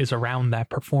popularity is around that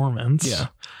performance. Yeah.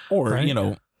 Or,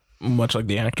 much like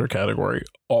the actor category,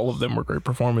 all of them were great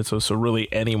performances. So really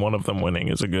any one of them winning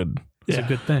is a good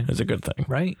thing. It's a good thing.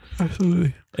 Right?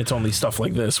 Absolutely. It's only stuff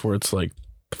like this where it's like,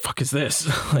 the fuck is this?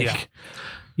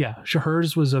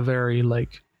 Hers was a very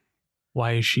like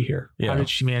Why is she here? Yeah. How did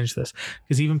she manage this?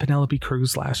 Because even Penelope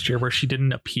Cruz last year, where she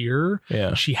didn't appear,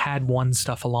 she had won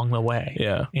stuff along the way.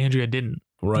 Yeah. Andrea didn't.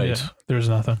 Right. Yeah, there's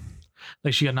nothing.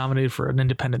 Like she got nominated for an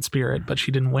Independent Spirit, but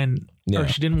she didn't win. Yeah. Or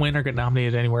she didn't win or get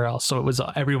nominated anywhere else. So it was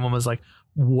everyone was like,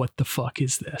 "What the fuck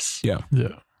is this?" Yeah.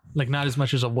 Yeah. Like not as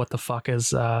much as a "what the fuck"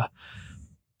 as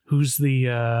who's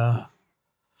the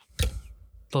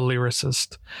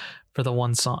lyricist for the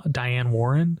one song, Diane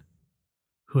Warren,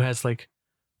 who has like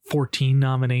 14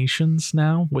 nominations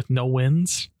now with no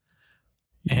wins.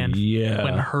 And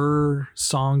when her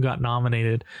song got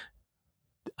nominated,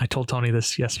 I told Tony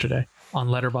this yesterday on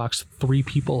Letterboxd, 3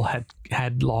 people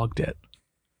had logged it.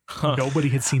 Nobody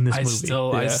had seen this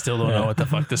movie. I still don't know what the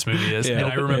fuck this movie is. And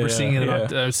I remember seeing it.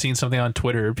 I was seeing something on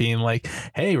Twitter being like,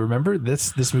 "Hey, remember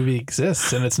this movie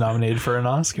exists and it's nominated for an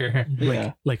Oscar."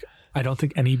 Like I don't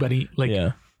think anybody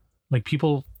like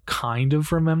people kind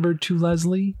of remembered To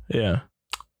Leslie. Yeah.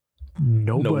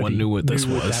 No one knew what this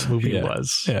was. That movie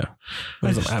was. Yeah.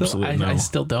 I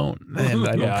still don't. And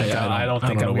I don't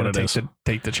think I'm going to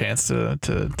take the chance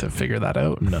to figure that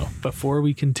out. No. Before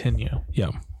we continue.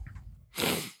 Yeah.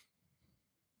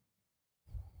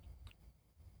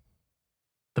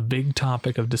 The big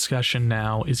topic of discussion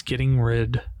now is getting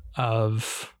rid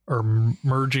of or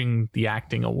merging the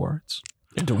acting awards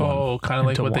into one. Oh, kind of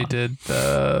like what they did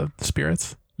the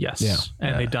Spirits. Yes. Yeah.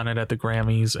 And they've done it at the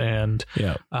Grammys and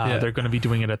they're going to be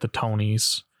doing it at the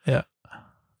Tonys. Yeah.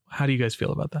 How do you guys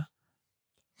feel about that?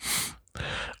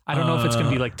 I don't know if it's going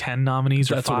to be like 10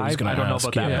 nominees or 5. I don't know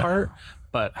about that part,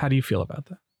 but how do you feel about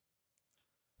that?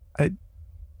 I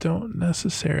don't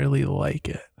necessarily like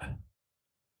it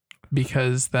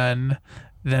because then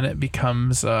it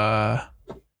becomes if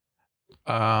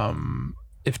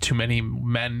too many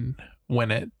men win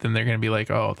it, then they're going to be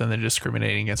like, oh, then they're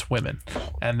discriminating against women,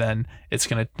 and then it's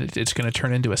going to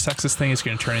turn into a sexist thing. It's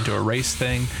going to turn into a race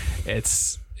thing.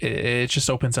 It just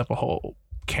opens up a whole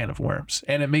can of worms,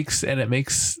 and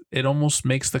it almost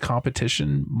makes the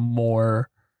competition more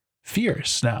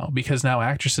fierce now, because now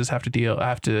actresses have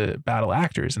to battle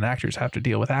actors, and actors have to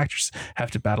deal with actors,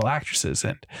 have to battle actresses,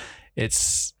 and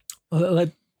it's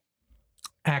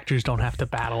actors don't have to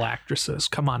battle actresses.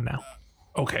 Come on now.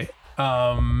 Okay.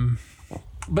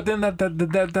 But then that's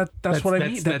what I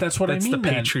mean. That's what I mean.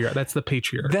 That's the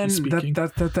patriarchy. Then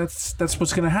that's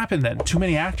what's going to happen. Then too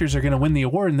many actors are going to win the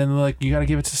award, and then they're like, you got to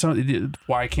give it to some.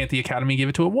 Why can't the Academy give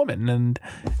it to a woman? And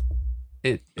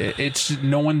it's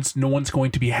no one's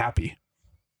going to be happy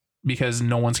because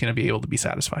no one's going to be able to be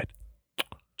satisfied.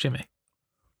 Jimmy,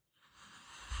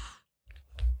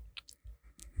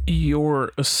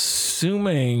 you're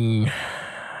assuming.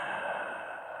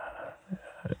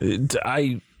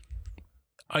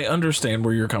 I understand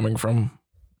where you're coming from,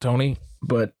 Tony,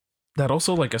 but that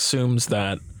also assumes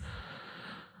that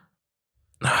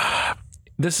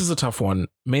this is a tough one,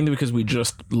 mainly because we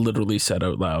just literally said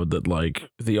out loud that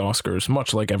the Oscars,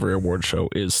 much like every award show,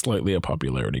 is slightly a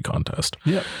popularity contest.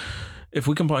 Yeah. If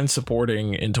we combine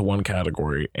supporting into one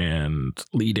category and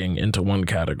leading into one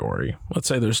category, let's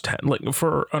say there's 10,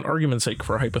 for an argument's sake,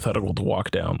 for a hypothetical to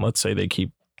walk down, let's say they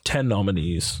keep 10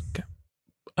 nominees. Okay.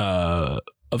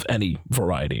 Of any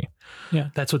variety.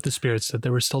 Yeah, that's what the Spirit said.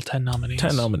 There were still 10 nominees.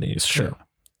 10 nominees, sure. Yeah.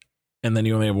 And then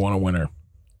you only have one winner.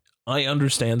 I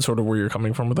understand sort of where you're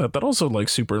coming from with that. That also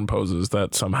superimposes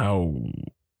that somehow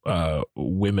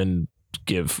women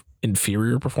give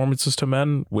inferior performances to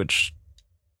men, which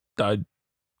I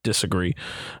disagree.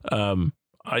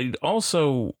 I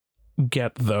also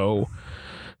get, though,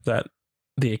 that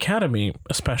the Academy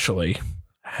especially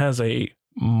has a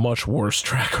much worse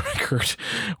track record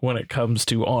when it comes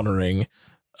to honoring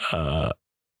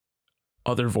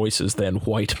other voices than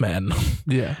white men.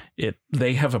 Yeah.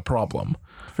 They have a problem.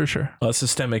 For sure. A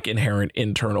systemic, inherent,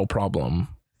 internal problem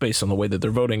based on the way that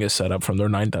their voting is set up from their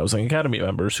 9,000 Academy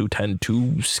members who tend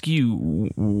to skew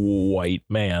white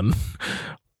man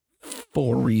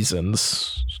for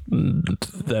reasons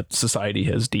that society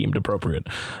has deemed appropriate.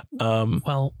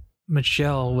 Well,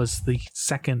 Michelle was the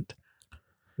second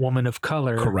woman of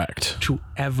color to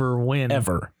ever win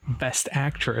Best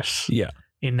Actress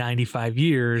in 95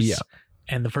 years.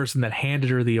 And the person that handed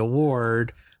her the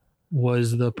award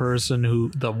was the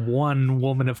one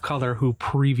woman of color who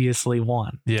previously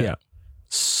won.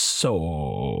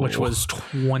 So, which was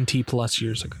 20 plus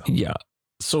years ago.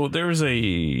 So there's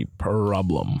a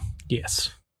problem.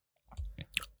 Yes.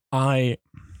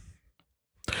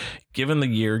 Given the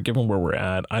year, given where we're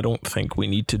at, I don't think we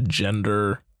need to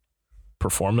gender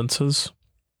performances.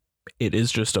 It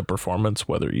is just a performance,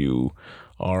 whether you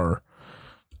are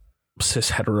cis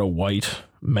hetero white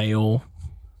male,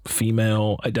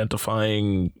 female,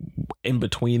 identifying in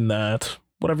between that,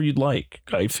 whatever you'd like.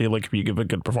 I feel like if you give a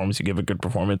good performance, you give a good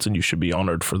performance, and you should be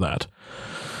honored for that.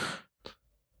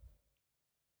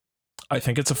 I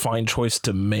think it's a fine choice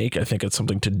to make. I think it's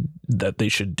something that they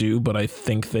should do, but I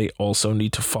think they also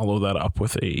need to follow that up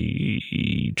with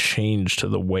a change to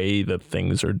the way that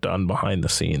things are done behind the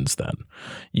scenes. Then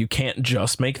you can't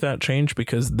just make that change,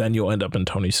 because then you'll end up in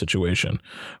Tony's situation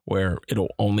where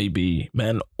it'll only be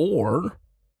men, or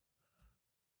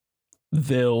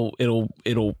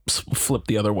it'll flip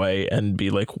the other way and be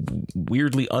like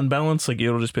weirdly unbalanced. Like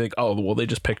it'll just be like, oh, well, they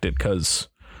just picked it because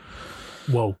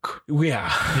woke.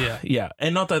 Yeah.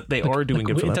 And not that they are doing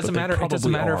good for that. It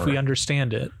doesn't matter if we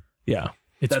understand it. Yeah.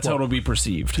 That's how it'll be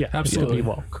perceived. Yeah, absolutely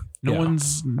woke. No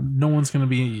one's gonna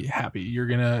be happy. You're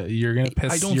gonna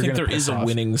piss. I don't think there is a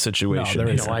winning situation.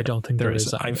 No, I don't think there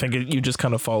is. I think you just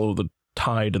kind of follow the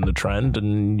tide and the trend,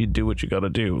 and you do what you got to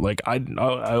do. Like I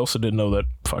also didn't know that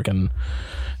fucking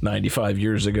 95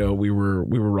 years ago we were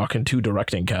rocking 2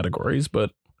 directing categories,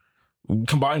 but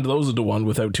combined those into one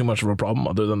without too much of a problem,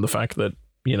 other than the fact that,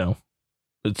 you know,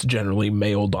 it's generally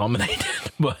male dominated.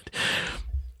 But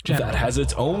that has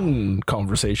its own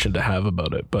conversation to have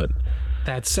about it. But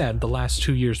that said, the last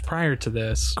 2 years prior to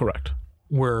this, correct,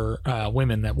 were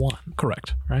women that won.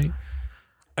 Correct. Right.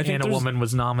 I think a woman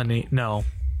was nominated. No,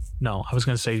 I was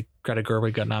going to say Greta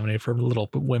Gerwig got nominated for Little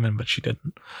Women, but she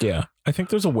didn't. Yeah, I think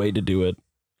there's a way to do it.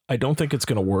 I don't think it's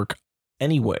going to work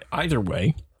anyway. Either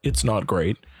way, it's not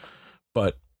great.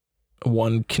 But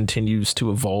one continues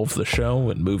to evolve the show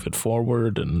and move it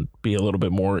forward and be a little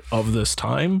bit more of this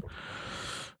time.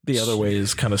 The other way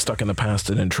is kind of stuck in the past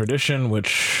and in tradition,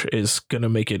 which is going to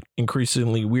make it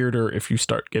increasingly weirder if you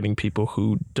start getting people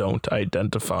who don't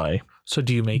identify. So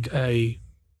do you make a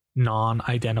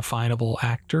non-identifiable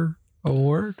actor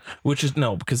award? Which is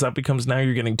no, because that becomes, now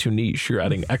you're getting too niche. You're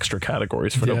adding extra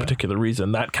categories for no particular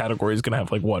reason. That category is going to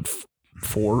have like what,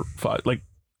 4, 5, like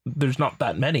there's not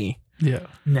that many. Yeah.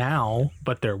 Now,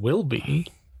 but there will be.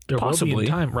 There possibly will be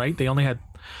in time, right? They only had.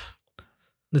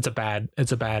 It's a bad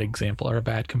example or a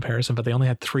bad comparison, but they only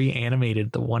had 3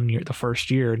 animated the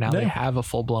first year. Now they have a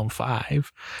full blown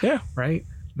 5. Yeah. Right.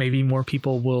 Maybe more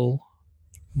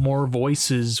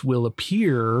voices will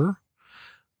appear,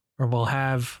 or we'll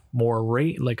have more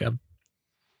rate, like an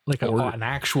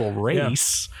actual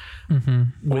race. Yeah.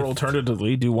 Mm-hmm. Or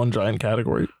alternatively, do one giant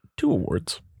category, 2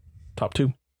 awards, top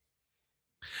 2.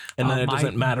 And then it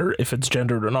doesn't matter if it's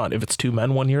gendered or not. If it's 2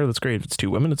 men one year, that's great. If it's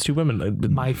 2 women, it's 2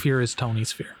 women. My fear is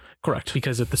Tony's fear. Correct.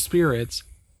 Because at the Spirits,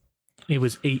 it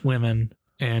was 8 women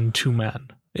and 2 men.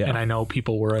 Yeah. And I know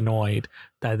people were annoyed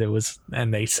that it was,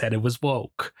 and they said it was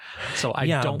woke. So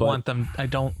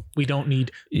we don't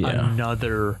need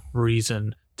another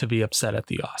reason to be upset at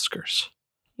the Oscars.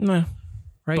 No.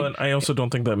 Right. But I also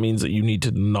don't think that means that you need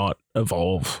to not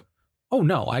evolve. Oh,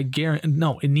 no,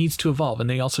 it needs to evolve. And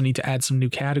they also need to add some new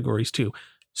categories too.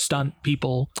 Stunt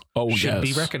people should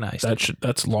be recognized.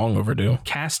 That's long overdue.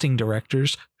 Casting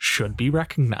directors should be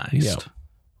recognized.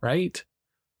 Right?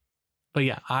 But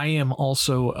yeah, I am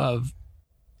also of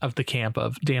the camp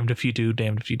of damned if you do,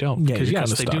 damned if you don't. Because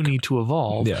yes, they do need to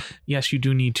evolve. Yeah. Yes, you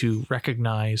do need to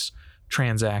recognize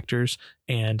trans actors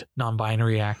and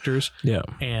non-binary actors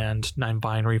and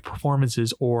non-binary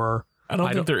performances, or I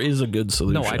don't think there is a good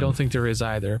solution. No, I don't think there is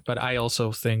either. But I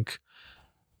also think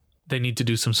they need to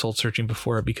do some soul searching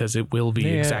before it, because it will be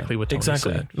exactly what Tony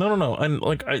said. No. And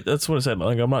like that's what I said.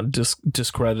 Like I'm not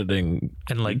discrediting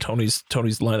and like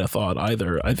Tony's line of thought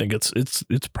either. I think it's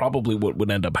probably what would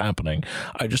end up happening.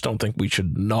 I just don't think we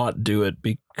should not do it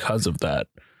because of that.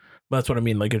 That's what I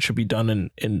mean. Like it should be done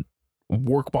in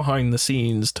work behind the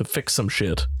scenes to fix some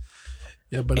shit.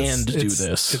 Yeah, but do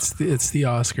this. It's the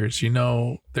Oscars. You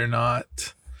know, they're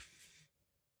not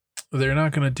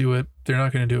going to do it. They're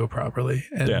not going to do it properly.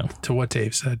 And to what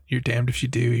Dave said, you're damned if you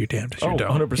do, you're damned if you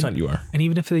don't. 100% you are. And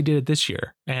even if they did it this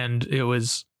year and it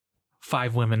was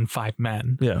 5 women, 5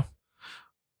 men. Yeah.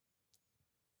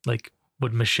 Like,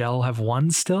 would Michelle have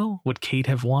won still? Would Kate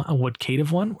have won? Or would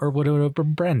it have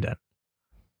been Brendan?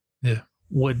 Yeah.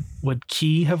 Would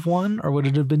Key have won, or would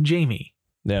it have been Jamie?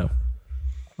 Yeah.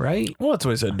 Right? Well, that's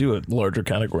why I said do a larger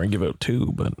category and give out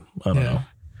 2, but I don't know.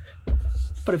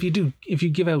 But if you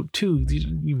give out 2,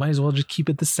 you might as well just keep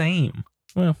it the same.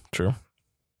 Well, true.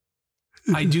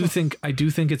 I do think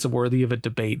it's worthy of a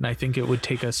debate, and I think it would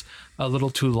take us a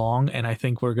little too long, and I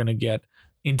think we're going to get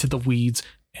into the weeds,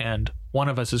 and one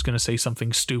of us is going to say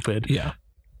something stupid. Yeah.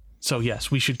 So yes,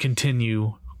 we should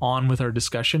continue on with our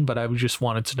discussion, but I just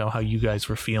wanted to know how you guys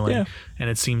were feeling. Yeah. And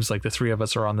it seems like the three of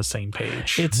us are on the same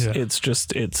page. It's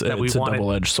a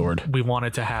double-edged sword. We want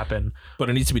it to happen, but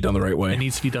it needs to be done the right way. It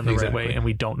needs to be done the right way, and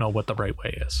we don't know what the right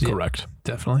way is. Correct.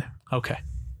 Definitely. Okay.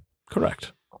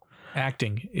 Correct.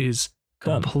 Acting is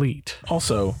complete.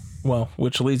 Also, well,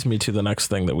 which leads me to the next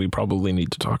thing that we probably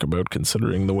need to talk about,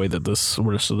 considering the way that this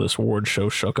rest of this award show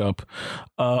shook up.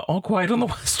 All Quiet on the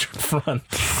Western Front.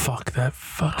 Fuck that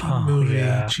fucking movie.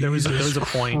 Yeah. There was a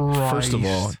point. Christ. First of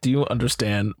all, do you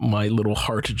understand my little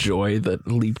heart joy that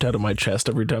leaped out of my chest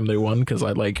every time they won? Because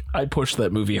I pushed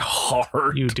that movie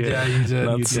hard. You did. Yeah, you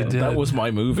did. That was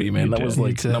my movie, man. That was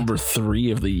like number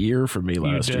 3 of the year for me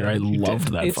last year. I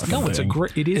loved that fucking thing. It's a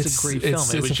great film.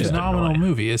 It's a phenomenal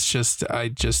movie. It's just I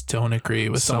just don't agree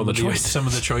with some of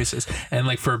the choices. And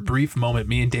like for a brief moment,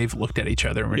 me and Dave looked at each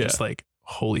other and we're just like,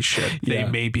 holy shit, they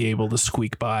may be able to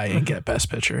squeak by and get Best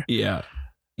Picture. Yeah.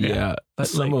 But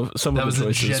some of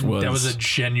the choices that was a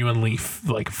genuinely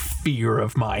like fear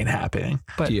of mine happening.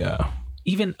 But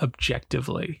even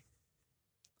objectively,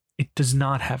 it does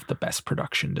not have the best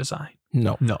production design.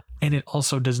 No. And it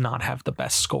also does not have the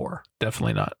best score.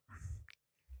 Definitely not.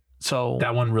 So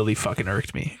that one really fucking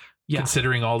irked me. Yeah.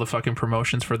 Considering all the fucking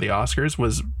promotions for the Oscars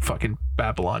was fucking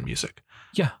Babylon music.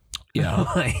 Yeah.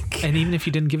 And even if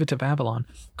you didn't give it to Babylon,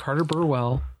 Carter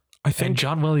Burwell and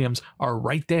John Williams are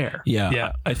right there.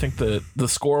 Yeah. I think the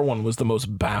score one was the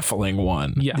most baffling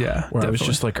one. Yeah. Where definitely. I was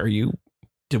just like,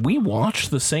 did we watch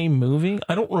the same movie?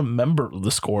 I don't remember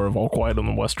the score of All Quiet on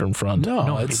the Western Front.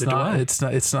 No, it's not. It's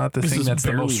not the thing that's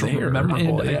the most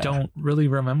memorable. And I don't really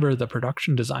remember the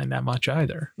production design that much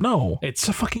either. No, it's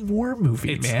a fucking war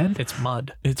movie, man. It's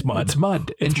mud. It's mud. It's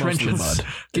mud. And trenches. Mud.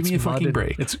 Give me a fucking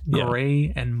break. It's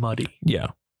gray and muddy. Yeah,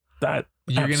 that.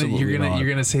 You're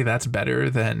gonna say that's better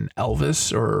than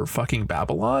Elvis or fucking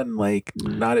Babylon? Like,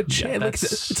 not a chance. Like,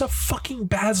 it's a fucking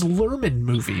Baz Luhrmann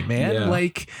movie, man. Yeah.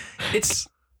 Like, it's.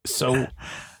 So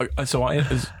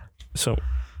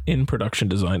in production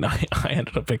design, I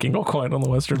ended up picking All Quiet on the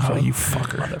Western Front. Oh, you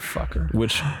motherfucker!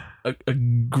 Which a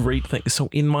great thing. So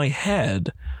in my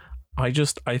head, I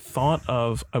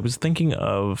was thinking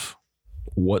of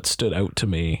what stood out to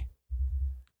me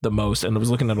the most, and I was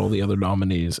looking at all the other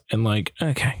nominees, and like,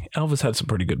 okay, Elvis had some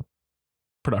pretty good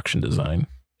production design.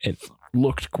 It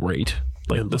looked great.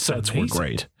 Like the sets were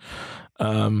great.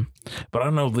 But I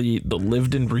don't know, the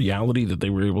lived in reality that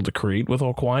they were able to create with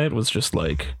All Quiet was just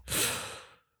like,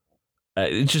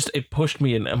 it pushed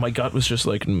me, and my gut was just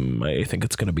like, I think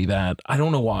it's going to be that. I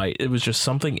don't know why. It was just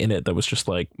something in it that was just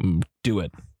like, do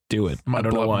it. I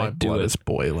don't know why. My blood is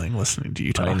boiling listening to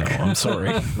you talk. I know. I'm sorry.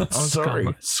 I'm sorry.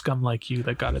 Scum like you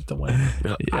that got it to win.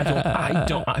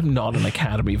 I'm not an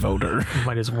Academy voter. You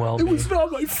might as well be. It was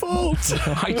not my fault.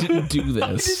 I didn't do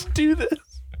this.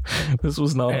 This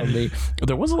was not on me.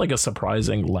 There wasn't like a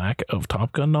surprising lack of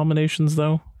Top Gun nominations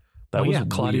though. That was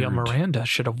Claudia weird. Miranda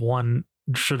should have won.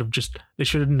 They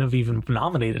shouldn't have even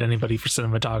nominated anybody for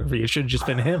cinematography. It should have just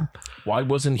been him. Why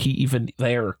wasn't he even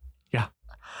there? Yeah.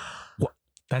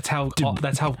 That's how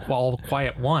All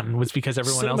Quiet won, was because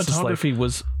everyone else is like.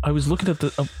 I was looking at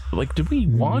the did we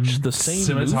watch the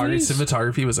same movies?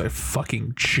 Cinematography was a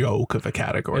fucking joke of a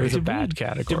category. It was a bad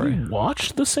category. Did we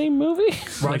watch the same movie?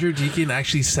 Roger Deakins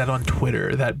actually said on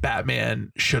Twitter that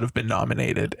Batman should have been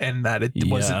nominated and that it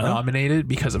wasn't nominated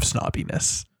because of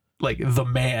snobbiness. Like the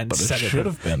man said it should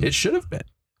have been. It should have been.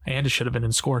 And it should have been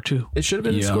in score too. It should have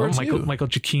been in score too. Michael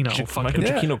Giacchino. Michael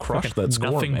Giacchino crushed that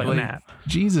score. Nothing but that.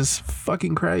 Jesus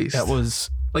fucking Christ. That was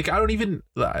like, I don't even,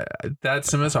 that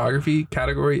cinematography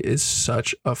category is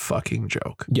such a fucking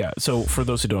joke. Yeah. So for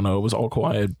those who don't know, it was All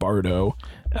Quiet, Bardo,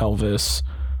 Elvis,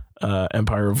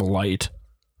 Empire of Light,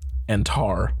 and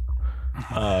Tar.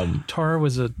 Tar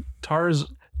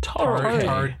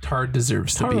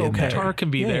deserves to be in there. Tar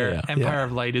can be there. Empire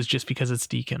of Light is just because it's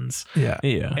Deakins. Yeah.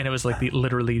 And it was like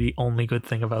literally the only good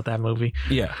thing about that movie.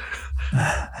 Yeah.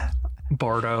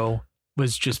 Bardo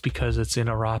was just because it's in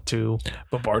Aratu.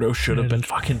 But Bardo should have been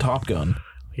fucking Top Gun.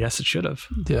 Yes, it should have.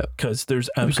 Yeah. Because there's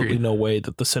absolutely no way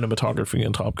that the cinematography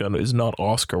in Top Gun is not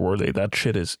Oscar worthy. That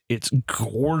shit it's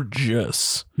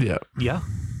gorgeous. Yeah. Yeah.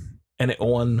 And it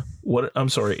won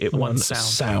it won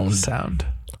sound.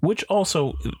 Which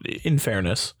also, in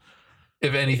fairness,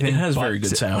 if anything, it has very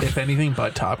good sound. If anything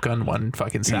but Top Gun won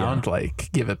fucking sound,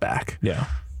 like, give it back. Yeah.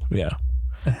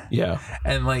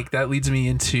 And like that leads me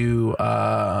into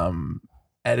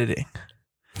editing.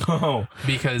 Oh,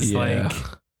 because like,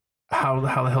 how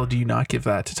the hell do you not give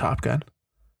that to Top Gun?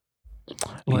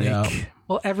 Like,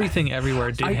 well, Everything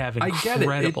Everywhere did have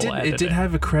incredible editing. It did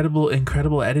have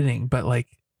incredible editing, but like,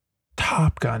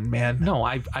 Top Gun, man. No,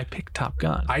 I picked Top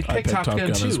Gun. I picked Top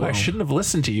Gun too. well. I shouldn't have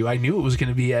listened to you. I knew it was going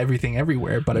to be Everything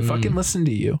Everywhere, but I fucking listened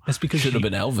to you. That's because Should have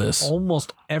been Elvis.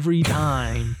 Almost every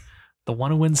time, the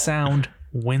one who wins sound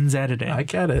wins editing. I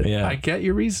get it. Yeah. I get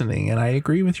your reasoning, and I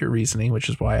agree with your reasoning, which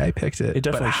is why I picked it. It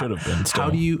definitely But should have been. Still.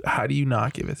 How do you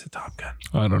not give it to Top Gun?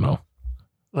 I don't know.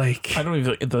 Like, I don't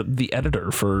even. The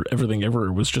editor for Everything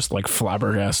Ever was just like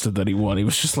flabbergasted that he won. He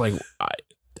was just like,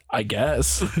 I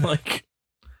guess. Like,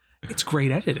 It's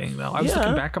great editing, though. I was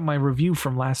looking back on my review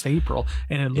from last April,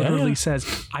 and it literally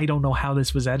says, I don't know how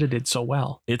this was edited so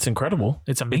well. it's incredible.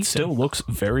 It's amazing. It still looks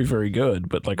very, very good,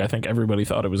 but like I think everybody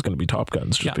thought it was going to be Top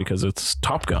Guns just because it's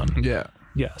Top Gun. yeah.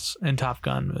 Yes, and Top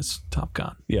Gun was Top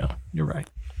Gun. Yeah, You're right.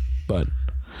 but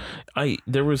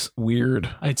there was weird.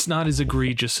 It's not as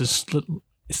egregious as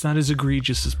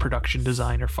production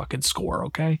design or fucking score,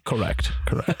 okay? Correct.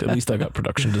 At least I got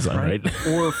production design right.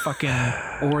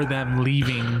 or them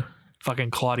leaving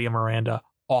fucking Claudia Miranda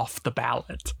off the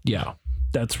ballot. Yeah,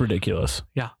 that's ridiculous.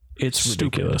 Yeah, It's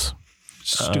ridiculous.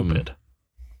 Stupid.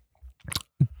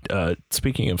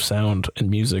 Speaking of sound and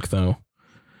music, though,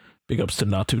 big ups to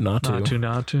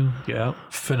Natu. Yeah.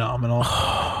 Phenomenal.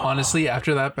 Honestly,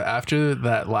 after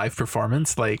that live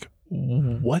performance, like,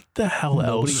 what the hell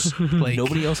else? Like,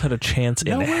 Nobody else had a chance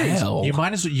in worries. hell. You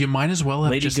might as well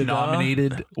have Lady just Gaga,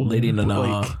 nominated Lady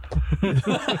Nana.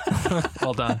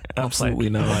 Well done. Absolutely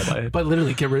not. But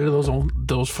literally, get rid of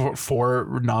those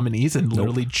four nominees and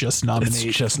literally just nominate.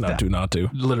 It's just Natu.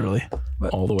 Literally,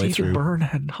 all the way David through. Byrne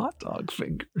had hot dog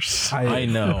fingers. I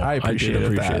know. I appreciate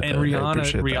that. And I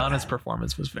appreciate Rihanna's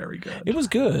performance was very good. It was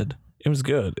good.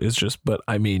 It's just, but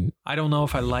I mean, I don't know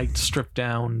if I liked stripped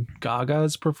down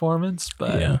Gaga's performance,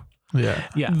 but yeah.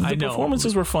 I know.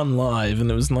 Performances were fun live,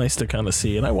 and it was nice to kind of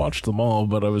see. And I watched them all,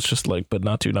 but I was just like, but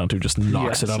Natu just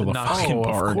knocks it out of the fucking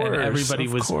park. And everybody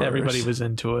was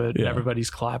into it. Yeah.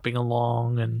 Everybody's clapping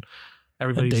along, and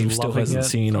everybody's Dave still loving hasn't it.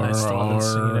 seen I still haven't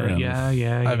seen it. RRR,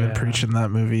 Yeah. I've been preaching that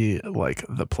movie like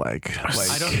the plague.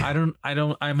 Like, I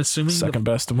don't. I'm assuming Second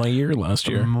best of my year last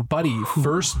year. buddy,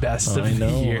 first best of I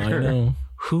know. the year. I know.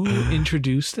 who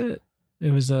introduced it.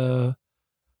 It was Was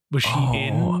she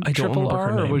in I don't Triple remember her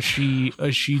R, or name. was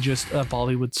she just a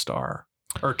Bollywood star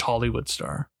or Tollywood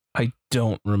star? I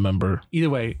don't remember. Either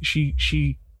way,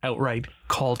 she outright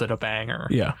called it a banger.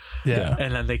 Yeah.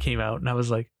 And then they came out, and I was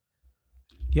like,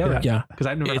 yeah, because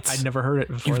I'd never heard it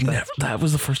before. That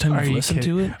was the first time you've listened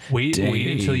to it. Wait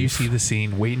until you see the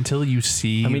scene. Wait until you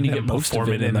see. I mean, you get most of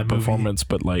it in that performance,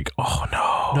 but like, oh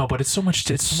no, but it's so much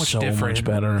different, much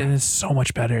better. It is so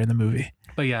much better in the movie.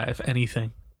 But yeah, if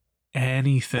anything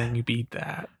beat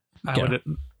that, I would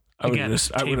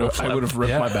have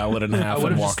ripped my ballot in half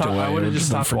and walked away. I would have just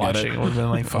stopped watching. It I would have been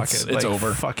like, fuck it. It's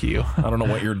over. Fuck you. I don't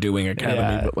know what you're doing,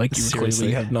 Academy, but like you seriously.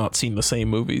 clearly have not seen the same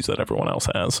movies that everyone else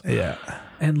has. Yeah.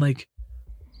 And like,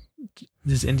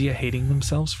 is India hating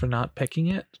themselves for not picking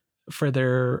it for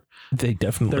their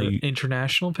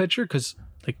international picture? Because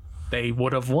like they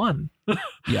would have won.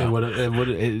 Yeah,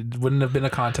 it wouldn't have been a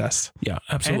contest. Yeah,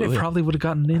 absolutely. And it probably would have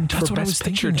gotten in for Best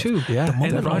Picture too. Yeah,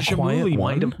 and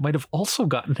Rajamouli might have also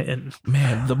gotten in.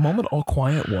 Man, the moment All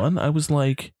Quiet won, I was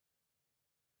like,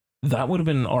 that would have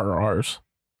been RRRs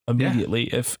immediately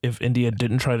if India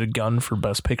didn't try to gun for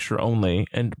Best Picture only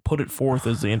and put it forth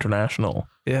as the international.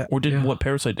 Yeah, or did what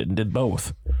Parasite did and did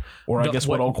both, or I guess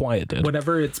what All Quiet did.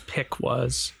 Whatever its pick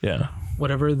was. Yeah.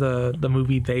 Whatever the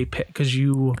movie they pick, because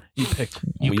you pick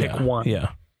one.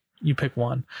 Yeah. You pick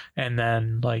one, and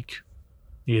then like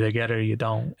you either get it or you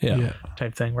don't. Yeah.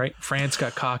 Type thing, right? France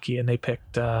got cocky and they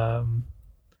picked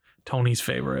Tony's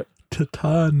favorite.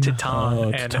 Titan.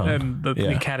 And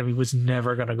the Academy was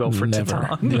never going to go for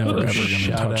Titan. Never ever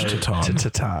going to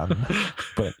touch Titan.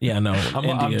 But yeah, no,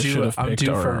 I'm due for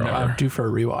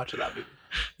a rewatch of that movie.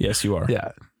 Yes, you are.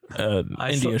 Yeah.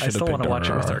 I still want to watch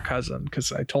it with our cousin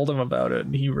because I told him about it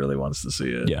and he really wants to see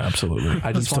it. Yeah, absolutely.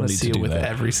 I just want to see it with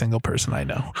every single person I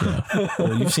know. Yeah.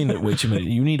 Well, you've seen it way too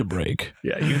many. You need a break.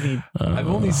 Yeah, you need. I've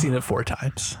only seen it 4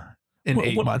 times in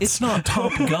 8 months. It's not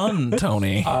Top Gun,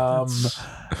 Tony.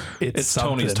 It's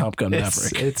Tony's Top Gun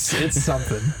Maverick. It's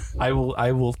something. I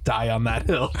will die on that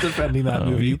hill defending that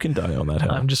movie. You can die on that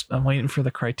hill. I'm waiting for the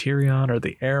Criterion or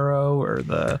the Arrow or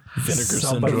the Vinegar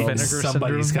Syndrome.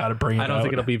 Somebody's got to bring it out. I don't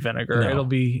think it'll be Vinegar. No. It'll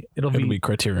be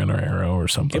Criterion or Arrow or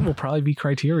something. It will probably be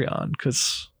Criterion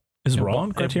because is Raw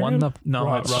on Criterion?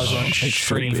 Raw's on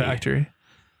Screen Factory.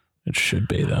 It should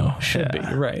be though. Should be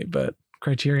right, but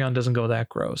Criterion doesn't go that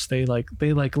gross. They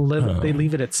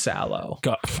leave it at sallow.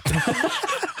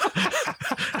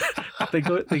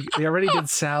 They already did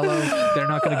Sallow. They're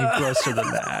not going to get grosser than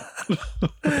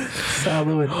that.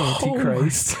 Sallow and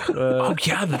Antichrist. Oh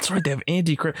yeah, that's right. They have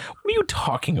Antichrist. What are you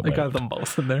talking I about? got them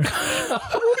both in there.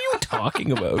 What are you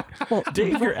talking about? Well,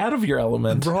 Dave, you're out of your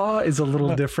element. Raw is a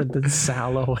little different than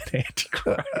Sallow and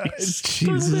Antichrist.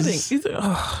 Jesus.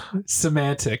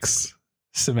 Semantics.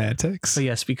 But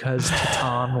yes, because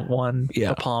Titan won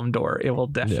the Palme d'Or, it will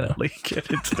definitely get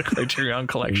into the Criterion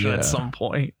collection at some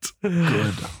point.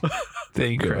 Good.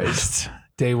 Thank Christ.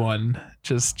 Day one.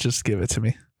 Just give it to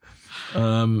me.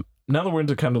 Now that we're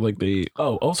into kind of like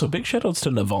also big shout outs to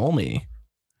Navalny.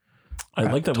 I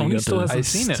like that Tony we got still to. hasn't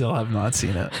seen it. Still have not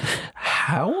seen it.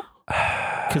 How?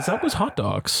 Because that was Hot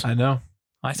Dogs. I know.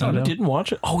 I saw You it. didn't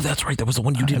watch it? Oh, that's right. That was the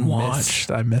one you didn't watch.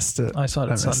 I missed it. I saw it at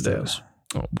missed Sundance.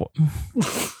 Oh,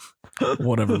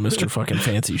 whatever, Mr. fucking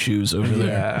Fancy Shoes over there.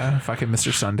 Yeah, fucking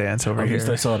Mr. Sundance over At here. least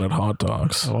I saw it at Hot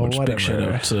Dogs. Oh, Which big shout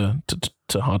whatever. out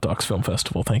to Hot Dogs Film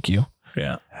Festival. Thank you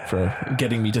Yeah. for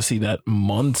getting me to see that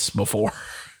months before.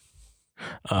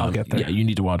 I'll get there. Yeah, you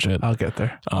need to watch it. I'll get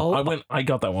there. I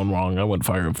got that one wrong. I went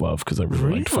Fire of Love because I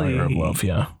really liked Fire of Love.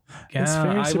 Yeah. That's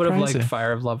very I would have liked surprising.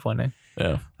 Fire of Love winning.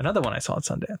 Yeah. Another one I saw at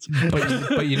Sundance.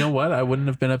 But you know what? I wouldn't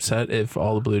have been upset if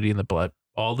All the Beauty and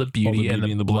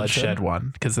the Bloodshed won,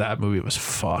 because that movie was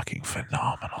fucking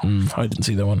phenomenal. I didn't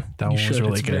see that one. That one was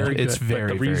really good. It's But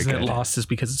very, the very reason good. it lost is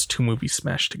because it's two movies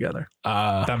smashed together.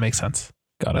 That makes sense.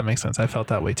 Got That it. makes sense. I felt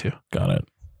that way too. Got it.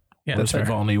 Yeah, Whereas that's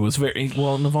fair. Navalny was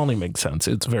Navalny makes sense.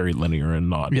 It's very linear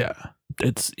and not. Yeah,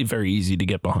 It's very easy to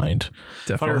get behind.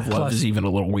 Fire definitely. of Love is even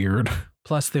a little weird.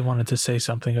 Plus, they wanted to say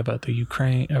something about the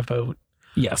Ukraine, about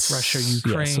Yes. Russia,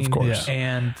 Ukraine. Yes, of course.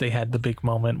 And they had the big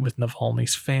moment with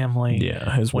Navalny's family.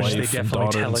 Yeah, his which wife they and definitely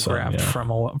daughter and son, telegraphed yeah.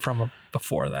 from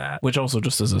before that. Which also,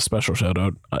 just as a special shout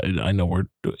out, I know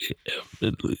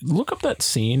look up that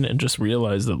scene and just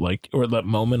realize that or that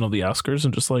moment of the Oscars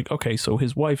and just okay, so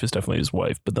his wife is definitely his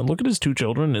wife, but then look at his two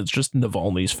children. It's just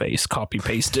Navalny's face copy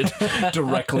pasted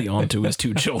directly onto his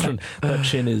two children. That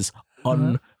chin is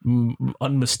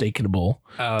unmistakable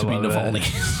to be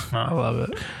Navalny. I love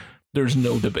it. There's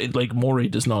no debate. Maury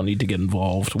does not need to get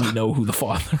involved. We know who the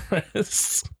father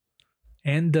is.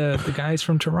 And the guy's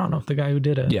from Toronto. The guy who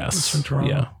did it. Yes. He's from Toronto.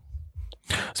 Yeah.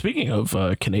 Speaking of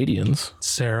Canadians.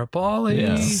 Sarah Polley.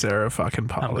 Yeah. Sarah fucking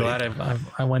Polley. I'm glad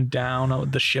I went down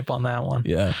the ship on that one.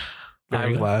 Yeah.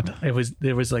 Very glad.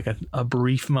 There was a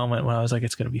brief moment when I was like,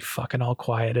 it's going to be fucking all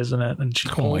quiet, isn't it? And she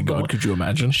Oh my God, could you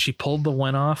imagine? She pulled the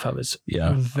win off. I was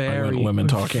I very went women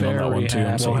talking on that one too.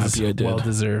 I'm so happy I did. Well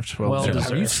deserved. Well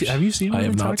deserved. Have you seen I have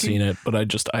Women not Talking? seen it, but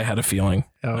I had a feeling.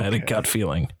 I had a gut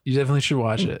feeling. You definitely should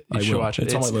watch it. You should watch it.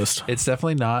 It's on my list. It's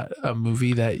definitely not a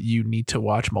movie that you need to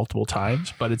watch multiple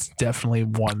times, but it's definitely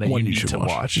one that you need to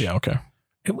watch. Yeah, okay.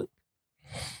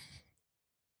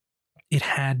 It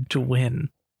had to win.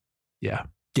 Yeah.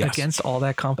 Yes. Against all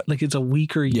that it's a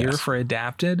weaker year Yes. for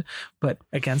Adapted, but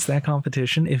against that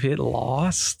competition, if it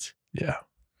lost,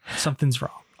 something's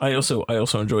wrong. I also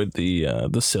enjoyed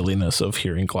the silliness of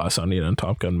hearing Glass Onion and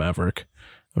Top Gun Maverick,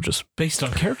 of just based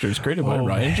on characters created by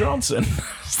Ryan Johnson.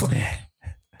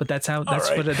 But that's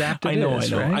what Adapted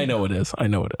is. I know it is.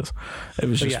 It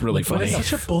was just really funny. It's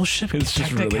such a bullshit It was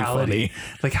just really technicality.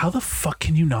 funny. How the fuck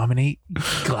can you nominate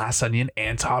Glass Onion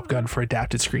and Top Gun for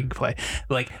adapted screenplay?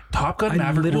 Top Gun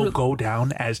Maverick will go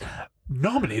down as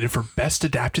nominated for best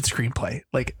adapted screenplay.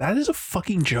 That is a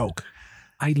fucking joke.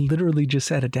 I literally just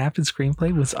said adapted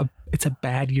screenplay it's a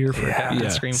bad year for adapted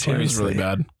screenplay. It was really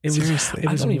bad. It was Seriously.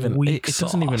 It was it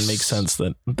doesn't even make sense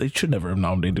that they should never have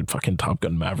nominated fucking Top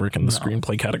Gun Maverick in the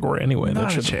screenplay category anyway.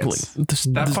 Not That a should chance.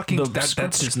 the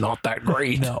script is not that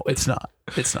great. No, it's not.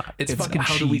 It's not. It's fucking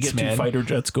how do we get two fighter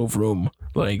jets go vroom?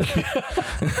 That's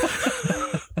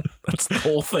the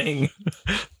whole thing.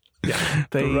 Yeah,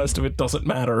 the rest of it doesn't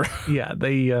matter. Yeah,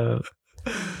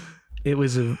 it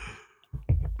was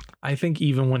I think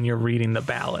even when you're reading the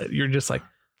ballot, you're just like,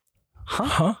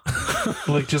 huh?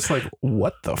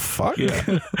 What the fuck?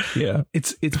 Yeah.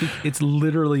 It's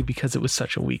literally because it was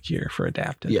such a weak year for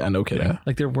Adapted. Yeah, no kidding.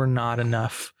 There were not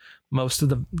enough. Most of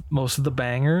the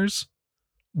bangers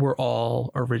were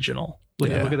all original.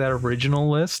 Look at that original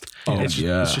list. It's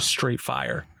just straight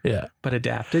fire. Yeah. But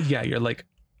Adapted, you're like,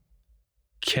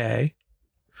 okay.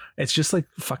 It's just like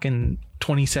fucking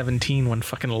 2017 when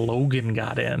fucking Logan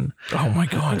got in. Oh my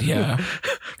God, yeah.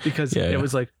 Because it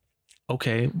was like,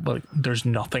 okay, but there's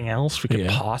nothing else we could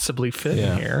possibly fit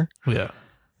in here. Yeah.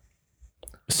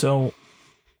 So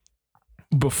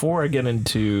before I get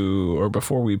into, or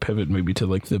before we pivot maybe to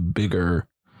the bigger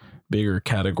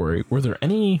category, was there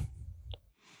anything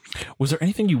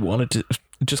you wanted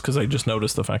just because I just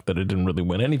noticed the fact that it didn't really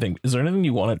win anything. Is there anything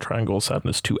you wanted Triangle of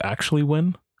Sadness to actually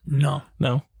win? No,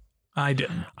 I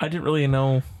didn't. I didn't really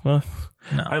know. No,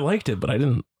 I liked it, but I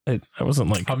didn't. I wasn't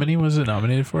like. How many was it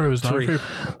nominated for? It was Three. nominated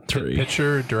for Three.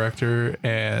 picture, director,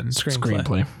 and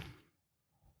Screenplay.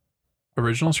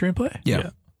 original screenplay. Yeah.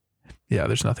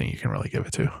 There's nothing you can really give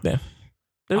it to. There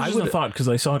was just a thought because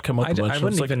I saw it come up. I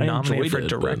wouldn't even nominate for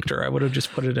director. I would have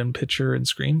just put it in picture and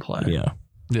screenplay. Yeah.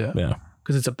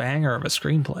 Because it's a banger of a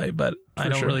screenplay, but I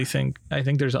don't really think. I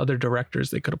think there's other directors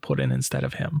they could have put in instead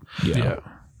of him. Yeah.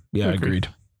 Agreed.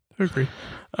 I agree.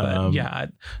 But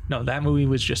no, that movie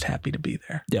was just happy to be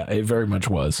there. Yeah, it very much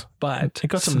was. But it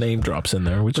got some name drops in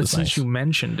there, which is since nice. you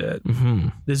mentioned it,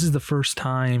 this is the first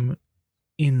time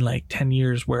in like 10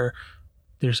 years where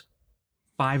there's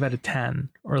 5 out of 10,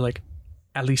 or like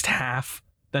at least half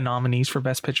the nominees for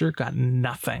Best Picture got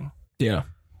nothing. Yeah.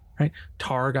 Right?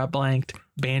 Tar got blanked.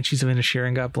 Banshees of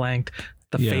Inisherin got blanked.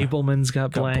 The Fablemans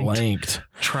got blanked.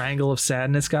 Triangle of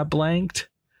Sadness got blanked.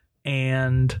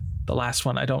 And the last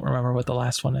one, I don't remember what the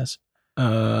last one is.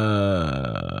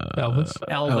 Elvis.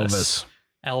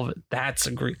 That's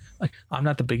a great. Like, I'm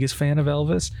not the biggest fan of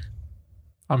Elvis.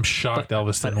 I'm shocked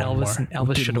Elvis didn't win more.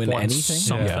 Elvis should have won anything.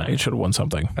 something. Yeah, it should have won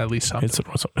something. At least something. It should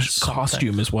have won something.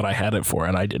 Costume is what I had it for,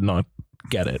 and I did not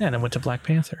get it. And it went to Black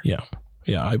Panther. Yeah,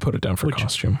 I put it down for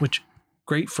costume. Which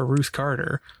great for Ruth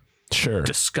Carter. Sure.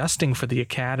 Disgusting for the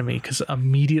Academy, because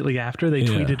immediately after they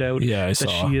tweeted out that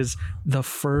she is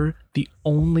the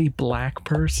only Black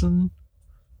person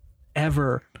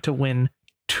ever to win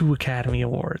 2 Academy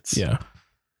Awards. Yeah.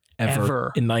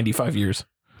 Ever. In 95 years.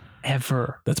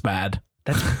 Ever. That's bad.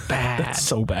 That's bad. That's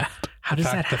so bad. How does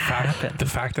that happen? The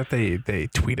fact that they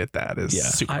tweeted that is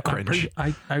super cringe.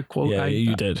 I quote. Yeah,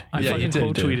 you did. I fucking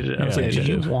quote tweeted it. I was like, do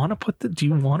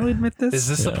you want to admit this? Is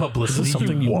this the publicity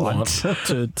something you want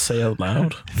to say out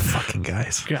loud? Fucking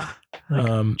guys. Yeah.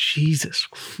 Like, Jesus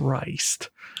Christ.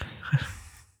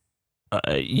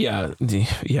 Yeah,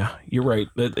 you're right.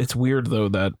 It's weird though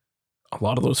that a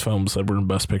lot of those films that were in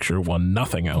Best Picture won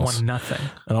nothing else. And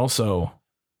also,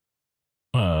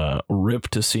 rip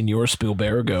to Senor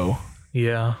Spielbergo.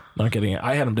 Yeah, not getting it.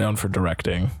 I had him down for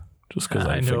directing just because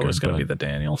I knew it was going to be the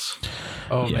Daniels.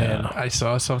 Oh man, I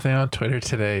saw something on Twitter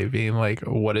today being like,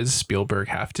 "What does Spielberg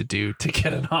have to do to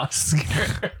get an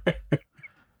Oscar?"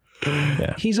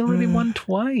 Yeah, he's already won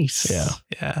twice.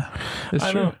 Yeah.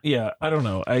 I don't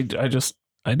know.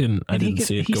 I didn't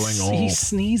see it going all. He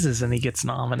sneezes and he gets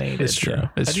nominated. It's true.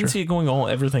 I didn't see it going all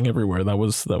everything everywhere. That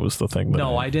was the thing.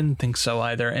 No, I didn't think so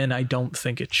either, and I don't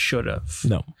think it should have.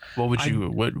 No. What would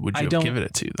you have given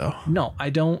it to though? No, I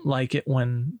don't like it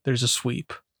when there's a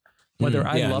sweep. Whether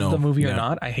I love the movie or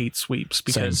not, I hate sweeps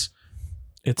because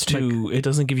it's too. It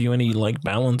doesn't give you any like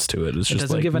balance to it. It's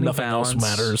just like nothing else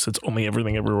matters. It's only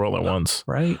everything everywhere all at once.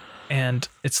 Right, and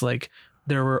it's like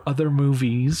there were other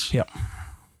movies. Yep.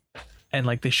 And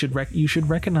like you should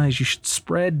recognize, you should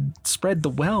spread the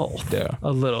wealth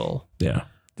a little. Yeah.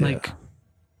 Like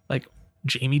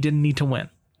Jamie didn't need to win.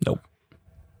 Nope.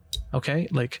 Okay.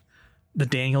 Like the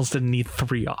Daniels didn't need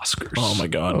 3 Oscars. Oh my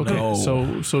God. Okay.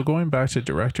 No. So going back to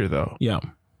director though. Yeah.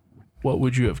 What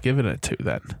would you have given it to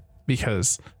then?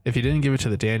 Because if you didn't give it to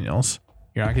the Daniels,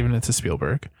 you're not giving it to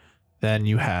Spielberg. Then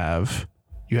you have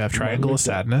Triangle of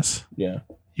Sadness. Yeah.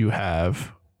 You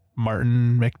have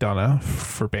Martin McDonagh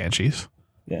for Banshees.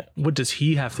 Yeah. What does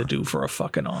he have to do for a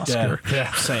fucking Oscar?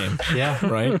 Yeah. Same. Yeah.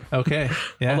 Right. Okay.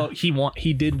 Yeah. Although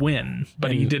he did win,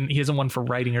 but he hasn't won for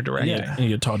writing or directing. Yeah. And you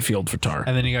get Todd Field for Tar.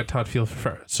 And then you got Todd Field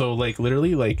for so like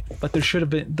literally like. But there should have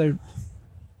been there.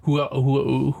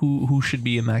 Who should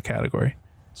be in that category?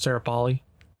 Sarah Polley.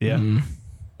 Yeah. Mm-hmm.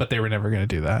 But they were never going to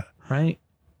do that. Right.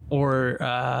 Or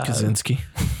Kaczynski,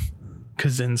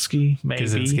 maybe.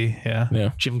 Kaczynski.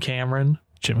 Yeah. Jim Cameron.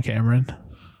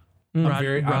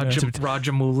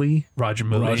 Rajamouli.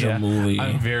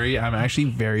 I'm actually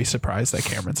very surprised that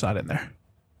Cameron's not in there.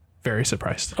 Very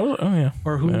surprised. Oh yeah.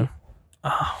 Or who? Yeah.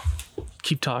 Oh,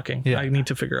 keep talking. Yeah. I need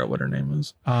to figure out what her name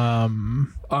is.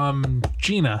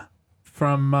 Gina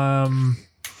from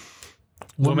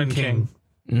Woman King.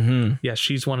 Mm-hmm. Yeah,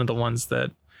 she's one of the ones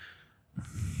that.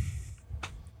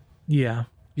 Yeah.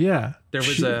 Yeah. There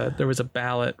was a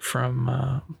ballot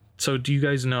from. So do you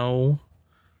guys know?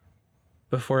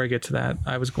 Before I get to that,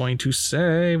 I was going to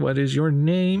say, what is your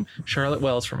name? Charlotte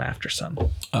Wells from Aftersun.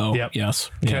 Oh, yep.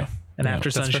 Yes. Okay. Yeah. And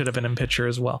Aftersun should have been in picture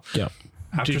as well. Yeah.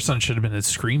 Aftersun should have been a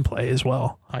screenplay as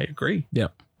well. I agree. Yeah.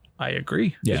 I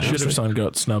agree. Yeah. Aftersun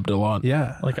got snubbed a lot.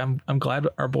 Yeah. Like I'm glad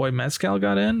our boy Mezcal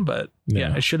got in, but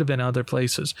yeah, it should have been other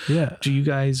places. Yeah. Do you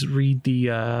guys read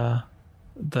the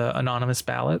anonymous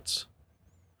ballots?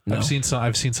 No. I've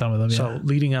seen some of them. Yeah. So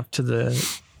leading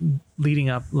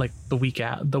up like the week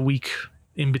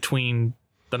in between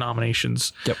the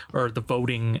nominations or the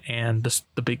voting and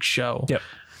the big show. Yep.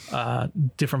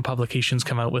 Different publications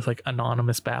come out with like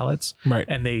anonymous ballots, Right.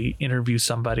 and they interview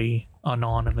somebody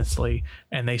anonymously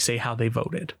and they say how they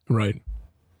voted. Right.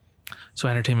 So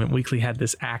Entertainment Weekly had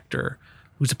this actor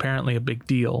who's apparently a big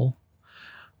deal,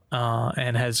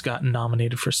 and has gotten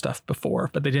nominated for stuff before,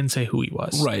 but they didn't say who he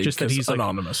was. Right. Just that he's like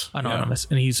anonymous.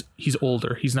 and he's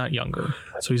older. He's not younger,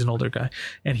 so he's an older guy.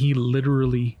 And he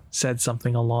literally said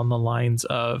something along the lines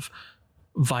of,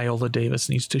 Viola Davis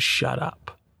needs to shut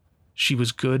up. She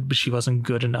was good, but she wasn't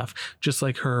good enough. Just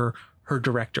like her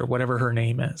director, whatever her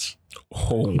name is.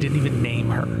 Oh. He didn't even name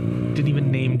her. Didn't even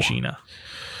name Gina.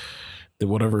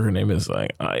 Whatever her name is,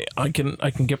 I can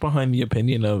get behind the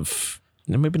opinion of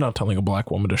maybe not telling a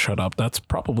black woman to shut up. That's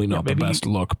probably not the best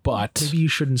look, but maybe you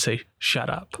shouldn't say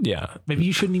shut up. Yeah. Maybe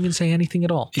you shouldn't even say anything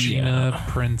at all. Gina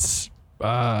Prince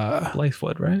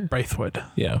Blythewood, right? Braithwaite.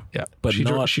 Yeah. Yeah. But She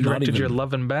directed not even, Your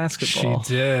Love and Basketball.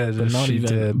 She did. but not she even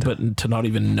did. but to not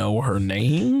even know her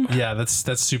name. Yeah, that's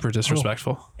super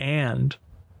disrespectful. And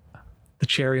the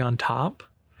cherry on top,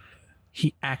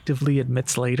 he actively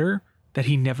admits later that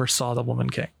he never saw the Woman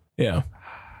King. Yeah.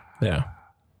 Yeah.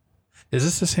 Is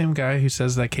this the same guy who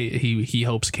says that he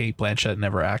hopes Kate Blanchett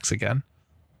never acts again?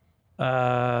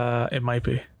 It might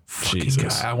be.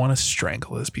 Jesus. Guy, I want to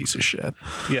strangle this piece of shit.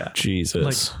 Yeah.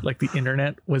 Jesus. Like the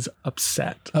internet was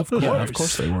upset. Of course. Yeah, of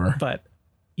course they were. But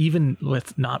even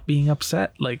with not being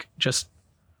upset, like just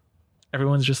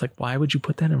everyone's just like, why would you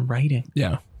put that in writing?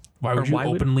 Yeah. Why would you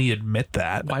openly admit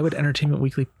that? Why would Entertainment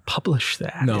Weekly publish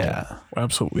that? No. Yeah.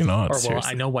 Absolutely not. Or well,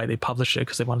 Seriously. I know why they published it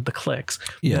because they wanted the clicks.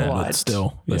 Yeah, but but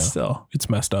still, still, it's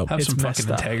messed up. have It's some messed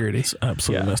fucking up. integrity. It's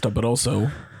absolutely messed up. But also,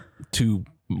 to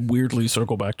weirdly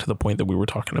circle back to the point that we were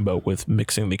talking about with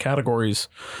mixing the categories,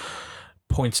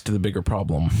 points to the bigger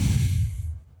problem.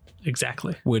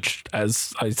 Exactly. Which,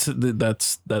 as I said,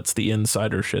 that's the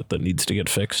insider shit that needs to get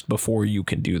fixed before you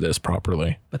can do this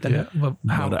properly. But then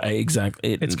how? But It's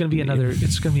going to be another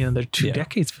 2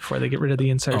 decades before they get rid of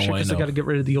the insider shit, because they got to get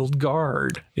rid of the old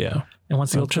guard. Yeah. And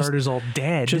once the old guard is all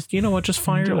dead, Just, you know what? Just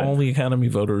fire all the Academy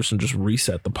voters and just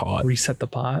reset the pot. reset the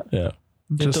pot. Yeah.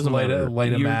 Just light a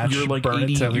match, You're like burn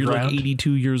 80, it to the you're ground. like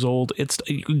 82 years old. It's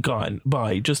gone.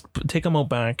 Bye. Just take them out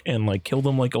back and like kill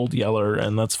them like Old Yeller,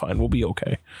 and that's fine. We'll be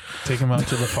okay. Take them out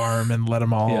to the farm and let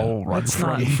them all run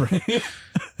free.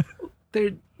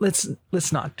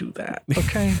 Let's not do that.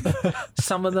 Okay.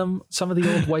 some of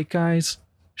the old white guys,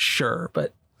 sure,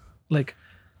 but like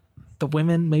the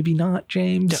women, maybe not,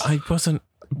 James. Yeah, I wasn't.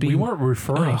 We weren't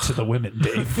referring to the women,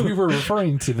 Dave. We were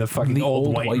referring to the fucking the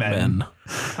old white men.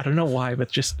 I don't know why, but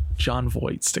just John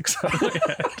Voight sticks out of my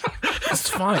head. It's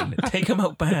fine. Take him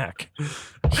out back.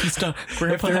 He's done.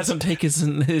 Grandpa hasn't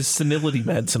taken his senility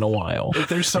meds in a while. If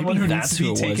there's someone Maybe who needs to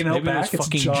be taken out Maybe it was back, it's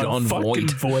fucking John fucking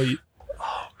Voight. Voight.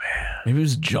 Maybe it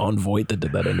was John Voight that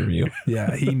did that interview.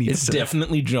 Yeah, he needs It's to.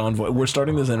 Definitely John Voight. We're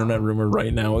starting this internet rumor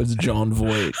right now. It's John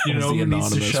Voight. You know the who needs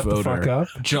to anonymous shut voter. the fuck up?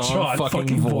 John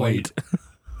fucking Voight.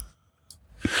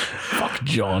 Fuck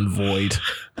John Voight.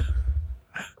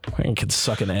 I could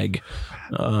suck an egg.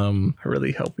 I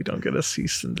really hope we don't get a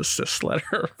cease and desist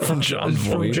letter From John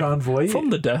Voight. From John Voight. From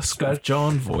the desk of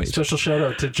John Voight. Special shout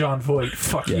out to John Voight.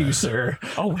 Fuck you, sir.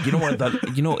 Oh, you know what?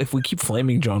 If we keep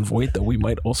flaming John Voight, though, we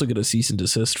might also get a cease and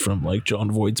desist from like John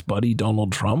Voight's buddy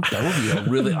Donald Trump. That would be a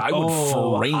really. I would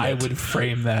frame it. I would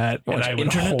frame that, and I would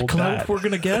internet hold clout that. we're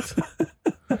gonna get.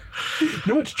 You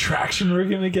know what traction we're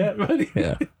gonna get, buddy?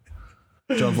 Yeah.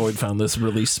 John Voight found this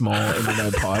really small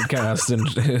internet podcast and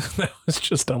that was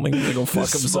just telling him to go fuck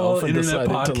This himself small and internet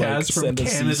decided to like podcast from send a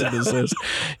cease and Canada. desist.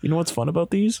 You know what's fun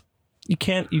about these? You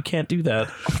can't do that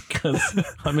because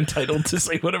I'm entitled to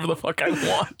say whatever the fuck I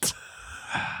want.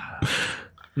 I'm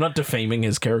not defaming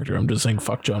his character. I'm just saying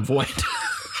fuck John Voight.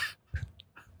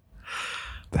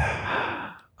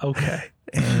 Okay.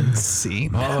 And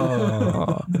scene.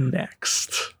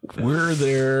 Next. We're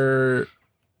there.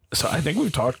 So I think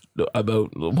we've talked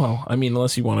about, well, I mean,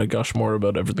 unless you want to gush more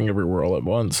about Everything Everywhere All at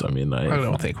Once. I mean, I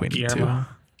don't think we need Guillermo.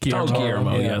 to.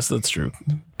 Guillermo, yeah. yes, that's true.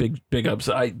 Big ups.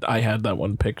 I had that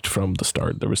one picked from the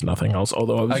start. There was nothing else.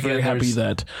 Although I was Again, very happy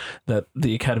that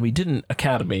the Academy didn't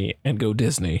Academy and go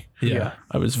Disney. Yeah.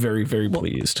 I was very, very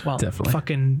pleased. Well, Definitely.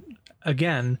 fucking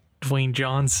again, Dwayne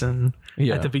Johnson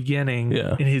Yeah. at the beginning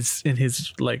Yeah. in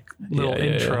his like little Yeah,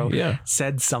 intro yeah.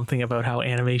 said something about how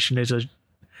animation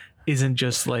isn't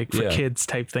just like for Yeah. kids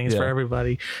type things for Yeah.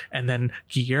 everybody. And then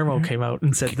Guillermo came out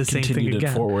and said the same thing Continued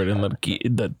again. it forward, and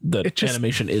that It just-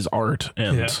 animation is art,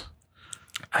 and Yeah.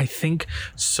 I think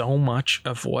so much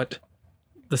of what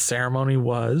the ceremony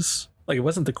was like, it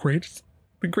wasn't the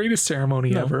greatest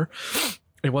ceremony ever.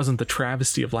 It wasn't the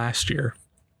travesty of last year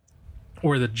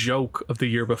or the joke of the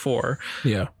year before.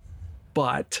 Yeah.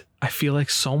 But I feel like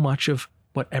so much of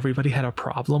what everybody had a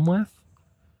problem with,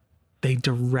 they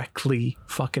directly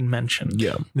fucking mentioned.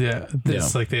 Yeah. Yeah.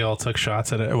 It's like they all took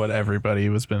shots at it, what everybody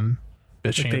was been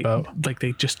bitching about. Like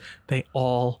they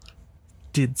all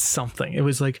did something. It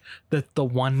was like the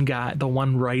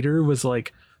one writer was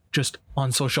like just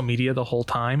on social media the whole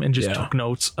time and just took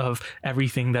notes of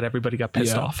everything that everybody got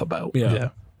pissed off about. Yeah.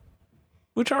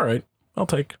 Which, all right, I'll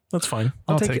take. That's fine.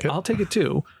 I'll take it. I'll take it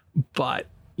too. But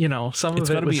you know, some it's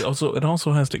of got to be also. It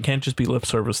also has to can't just be lip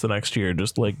service the next year.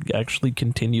 Just like actually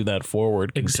continue that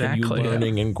forward. Continue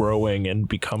learning and growing and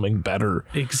becoming better.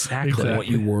 Exactly than what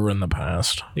you were in the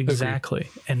past. Exactly.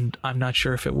 And I'm not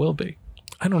sure if it will be.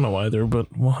 I don't know either, but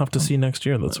we'll have to see next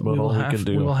year. That's about all we can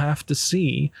do. We'll have to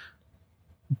see.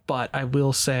 But I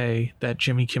will say that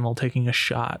Jimmy Kimmel taking a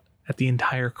shot at the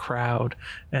entire crowd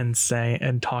and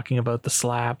talking about the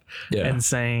slap and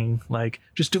saying like,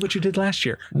 just do what you did last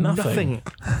year. Nothing.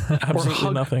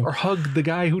 Absolutely nothing. Or hug the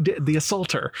guy who did the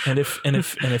assaulter. And if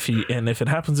it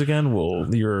happens again,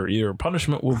 your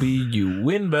punishment will be you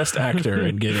win Best Actor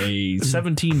and get a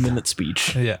 17-minute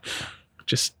speech. Yeah.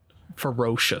 Just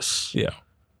ferocious.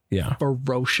 Yeah.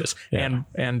 Ferocious. Yeah.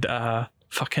 And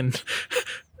fucking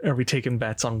are we taking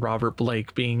bets on Robert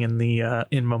Blake being in the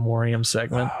in memoriam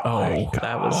segment?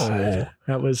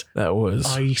 That was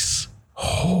ice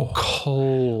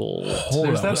cold.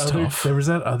 There was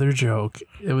that other joke.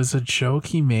 It was a joke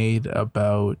he made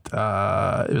about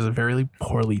it was a very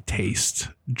poorly taste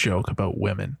joke about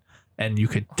women. And you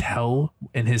could tell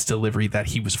in his delivery that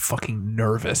he was fucking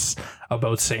nervous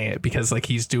about saying it because like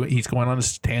he's going on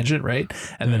this tangent, right?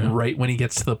 And then right when he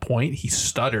gets to the point, he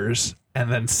stutters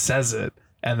and then says it.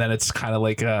 And then it's kind of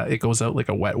like it goes out like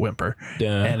a wet whimper.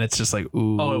 Yeah. And it's just like,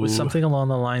 ooh. Oh, it was something along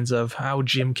the lines of how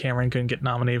Jim Cameron couldn't get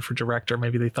nominated for director.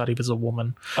 Maybe they thought he was a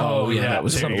woman. Oh yeah, that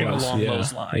was something along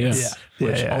those lines. Yeah.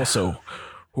 Which also,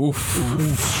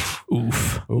 oof.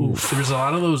 There's a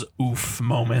lot of those oof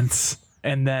moments.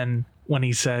 And then when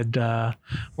he said,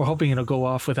 we're hoping it'll go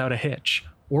off without a hitch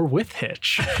or with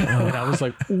hitch. And I was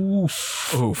like,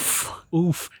 oof.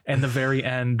 And the very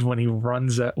end when he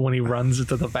runs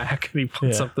into the back and he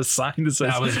puts up the sign that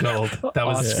says that was gold. That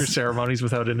was Oscar ceremonies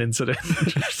without an incident.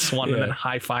 Just one and then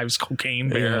high fives Cocaine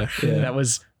Bear.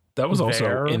 That was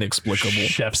also inexplicable.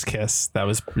 Chef's kiss. That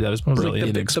was brilliant.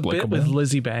 Inexplicable. The bit with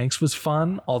Lizzie Banks was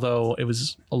fun, although it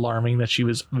was alarming that she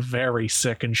was very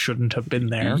sick and shouldn't have been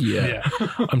there. Yeah.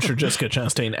 I'm sure Jessica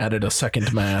Chastain added a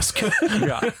second mask.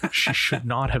 Yeah, she should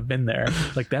not have been there.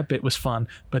 Like that bit was fun,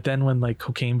 but then when like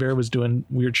Cocaine Bear was doing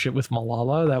weird shit with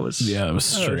Malala, that was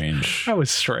strange. That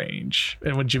was strange.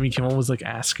 And when Jimmy Kimmel was like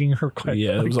asking her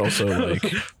questions, it was also like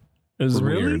it was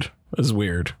weird. It was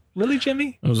weird. Really,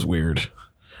 Jimmy? It was weird.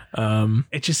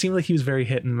 It just seemed like he was very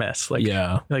hit and miss. Like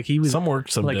he was some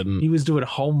worked, some didn't. He was doing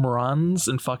home runs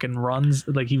and fucking runs,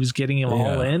 like he was getting him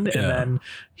all in, and then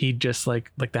he just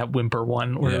like that whimper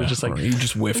one where it was just like he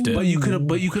just whiffed it. But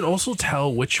you could also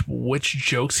tell which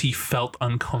jokes he felt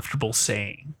uncomfortable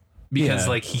saying. Because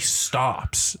like he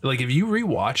stops. Like if you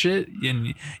rewatch it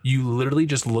and you literally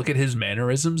just look at his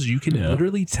mannerisms, you can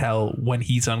literally tell when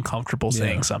he's uncomfortable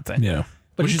saying something. Yeah.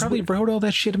 But he probably wrote all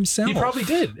that shit himself. He probably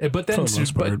did, but then for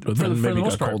the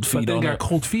most part, got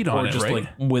cold feet on it, just right? Like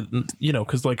with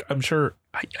because like I'm sure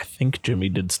I think Jimmy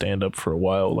did stand up for a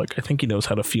while. Like I think he knows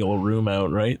how to feel a room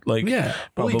out, right? Like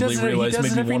probably realized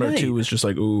maybe one or two was just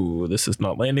like, ooh, this is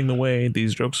not landing the way.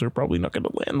 These jokes are probably not going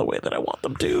to land the way that I want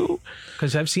them to.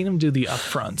 Because I've seen him do the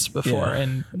upfronts before,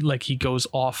 and like he goes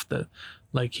off the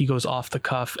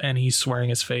cuff and he's swearing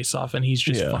his face off, and he's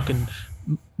just fucking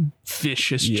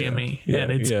vicious Jimmy,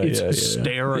 and it's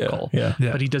hysterical.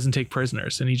 But he doesn't take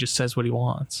prisoners, and he just says what he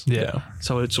wants.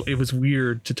 So it was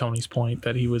weird, to Tony's point,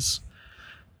 that he was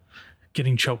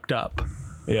getting choked up.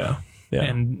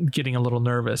 And getting a little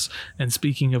nervous. And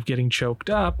speaking of getting choked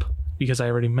up, because I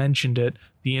already mentioned it,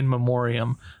 the In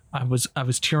Memoriam, I was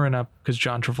tearing up because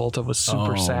John Travolta was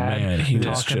super sad. Man, he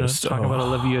was talking about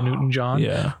Olivia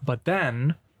Newton-John. But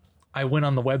then I went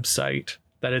on the website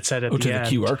that it said at the end.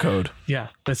 The QR code. Yeah,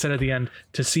 that said at the end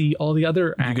to see all the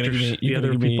other actors, the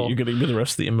other people. You're going to give me the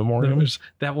rest of the In Memoriam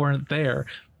that weren't there.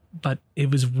 But it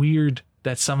was weird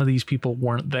that some of these people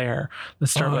weren't there.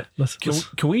 Let's start with.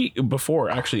 Can we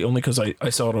before actually only because I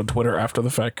saw it on Twitter after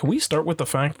the fact? Can we start with the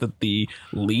fact that the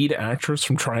lead actress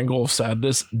from Triangle of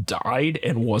Sadness died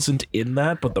and wasn't in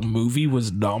that, but the movie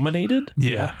was nominated?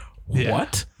 Yeah.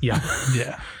 What? Yeah.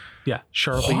 Yeah,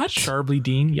 What? Sharply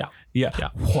Dean. Yeah. Yeah.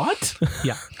 What?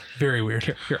 Yeah. Very weird.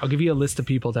 Here, I'll give you a list of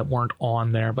people that weren't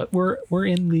on there, but we're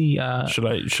in the Should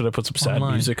I put some sad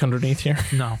online. music underneath here?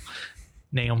 no.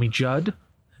 Naomi Judd,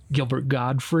 Gilbert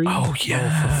Godfrey, Oh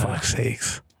yeah. For fuck's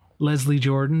sakes. Leslie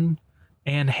Jordan,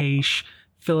 Anne Heche,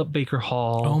 Philip Baker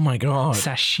Hall, Oh my god.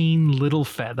 Sasheen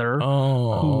Littlefeather,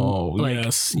 Oh who, like,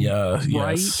 yes. Yeah.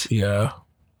 Yes. Yeah.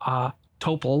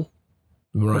 Topol,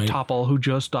 or Right. Topol, who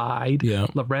just died, Yeah.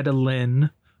 Loretta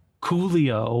Lynn,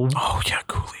 Coolio, Oh yeah.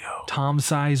 Coolio. Tom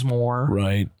Sizemore,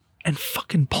 Right. and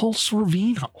fucking Paul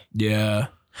Sorvino. Yeah.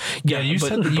 Yeah, you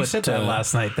said that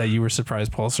last night that you were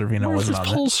surprised Paul Sorvino Where's wasn't this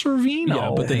on Paul Sorvino?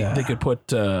 Yeah, but they could put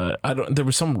there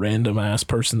was some random ass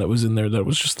person that was in there that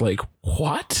was just like,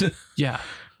 what? Yeah.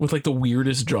 With like the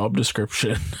weirdest job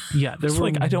description. Yeah, there It's were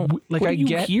like I don't like what I are you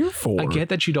get here for? I get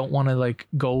that you don't want to like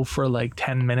go for like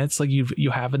 10 minutes like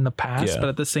you have in the past, Yeah. but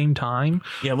at the same time,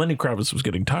 Yeah, Lenny Kravitz was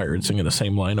getting tired singing the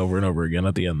same line over and over again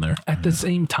at the end there.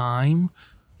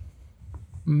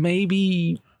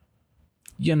 Maybe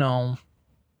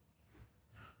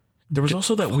There was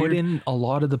also that put weird in a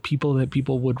lot of the people that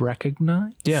people would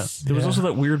recognize. Yeah. There was also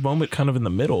that weird moment kind of in the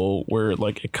middle where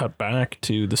like it cut back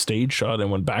to the stage shot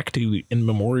and went back to the in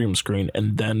memoriam screen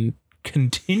and then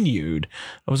continued.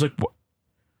 I was like, what?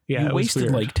 Yeah, You it was wasted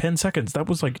weird. like 10 seconds. That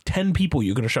was like 10 people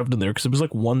you could have shoved in there because it was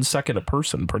like 1 second a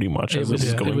person pretty much as it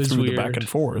was it going was through the weird. back and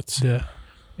forths. Yeah.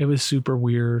 It was super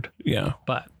weird, Yeah.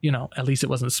 but at least it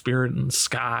wasn't Spirit in the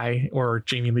Sky or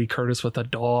Jamie Lee Curtis with a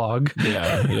dog.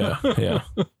 Yeah. Yeah.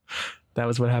 That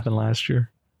was what happened last year.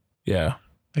 Yeah.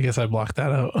 I guess I blocked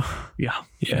that out. Yeah.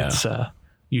 Yeah. It's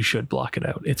you should block it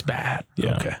out. It's bad.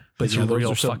 Yeah. Okay. But it's Yeah, those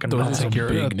real are some, fucking those are bad. some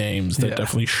big names that Yeah.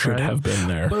 definitely should Right? have been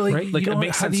there. But Right? Like you it know,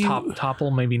 makes how do sense. you-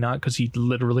 Topple maybe not because he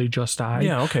literally just died.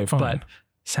 Yeah, okay, fine. But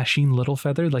Sasheen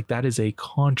Littlefeather, like that is a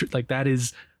like that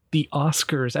is the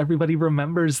Oscars. Everybody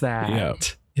remembers that. Yeah.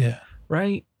 Yeah.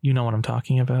 Right? You know what I'm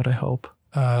talking about, I hope.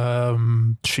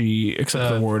 She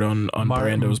accepted the award on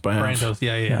Brando's behalf. Brando's,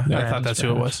 yeah. I thought that's who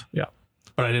it was. Yeah.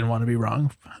 But I didn't want to be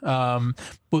wrong.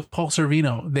 With Paul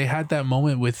Sorvino, they had that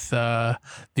moment with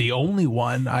the only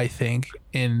one, I think,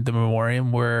 in the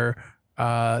memoriam where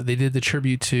they did the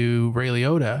tribute to Ray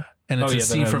Liotta. And it's a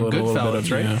scene from Goodfellas,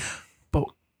 right? Yeah. But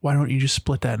why don't you just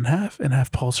split that in half and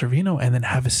have Paul Sorvino and then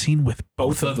have a scene with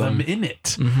both of them in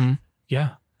it? Mm-hmm.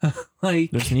 Yeah.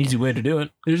 Like, There's an easy way to do it.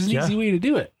 there's an easy way to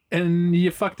do it. And you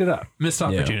fucked it up. Missed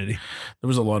opportunity. There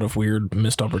was a lot of weird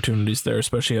missed opportunities there,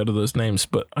 especially out of those names.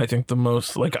 But I think the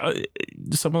most, like,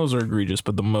 some of those are egregious,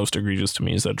 but the most egregious to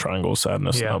me is that Triangle of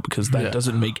Sadness now, because that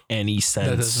doesn't make any sense.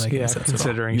 That doesn't make any sense at all.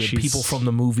 Considering You had she's people from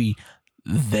the movie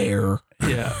there.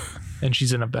 Yeah. and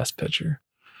she's in a Best Picture.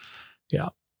 Yeah.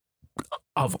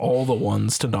 Of all the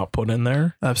ones to not put in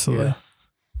there, Absolutely. Yeah.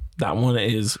 that one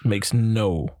makes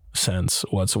no sense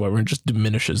whatsoever and just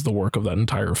diminishes the work of that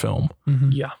entire film, Mhm.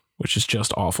 Yeah. which is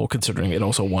just awful considering it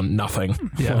also won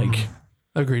nothing. Yeah. Like,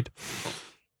 Agreed.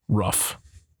 rough.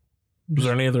 Was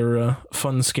there any other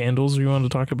fun scandals you wanted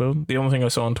to talk about? The only thing I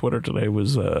saw on Twitter today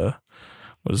was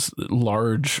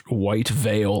large white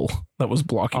veil that was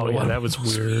blocking. Oh a yeah, lot that of was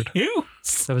people's weird.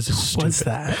 views. That was stupid. What's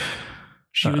that?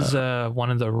 She was one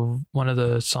of the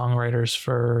songwriters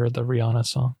for the Rihanna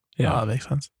song. Yeah. Oh, that makes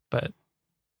sense. But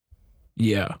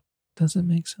Yeah. does it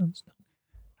make sense?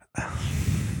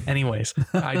 Anyways,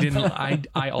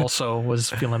 I also was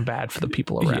feeling bad for the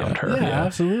people around her. Yeah,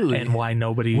 absolutely. And why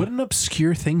nobody What an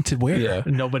obscure thing to wear. Yeah.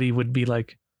 nobody would be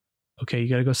like, okay, you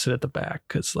got to go sit at the back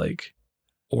because like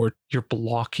Or you're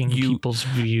blocking You- people's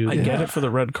view. I get it for the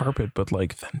red carpet, but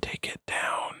like then take it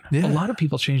down. Yeah. A lot of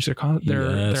people change their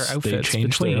Yes, outfits they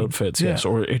change between. their outfits, yes.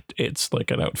 Or it's like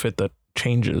an outfit that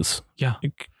changes. Yeah.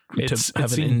 Like, It's- to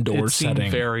have it an seemed- indoor it seemed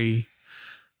setting.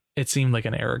 It seemed like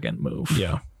an arrogant move.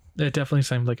 Yeah. It definitely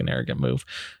seemed like an arrogant move.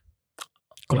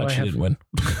 Glad she didn't win.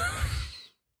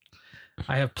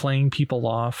 I have playing people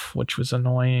off, which was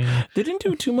annoying. They didn't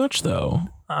do too much though.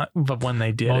 But when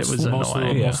they did, it was most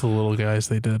annoying. of the little guys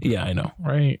they did. Yeah, I know.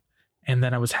 Right. And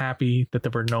then I was happy that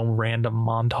there were no random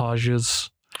montages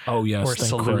Oh yes, or thank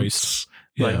salutes. Christ.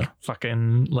 Yeah. Like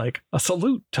fucking like a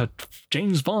salute to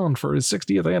James Bond for his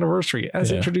 60th anniversary as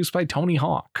Yeah. introduced by Tony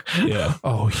Hawk. Yeah.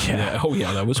 Oh yeah. Yeah. Oh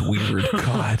yeah, that was weird.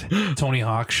 God. Tony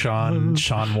Hawk, Sean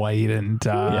White, and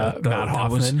Matt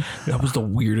Hoffman. That was the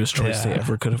weirdest choice they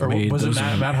ever could have Or made. was it Those-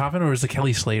 Matt Hoffman or was it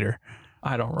Kelly Slater?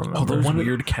 I don't remember. Oh, those One of-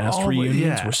 weird cast all the- reunions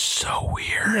yeah. were so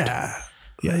weird. Yeah.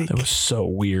 That was so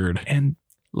weird. And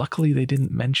luckily they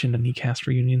didn't mention any cast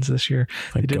reunions this year.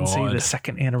 Thank They didn't say God. the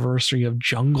second anniversary of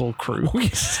Jungle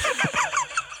Cruise.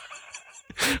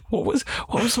 What was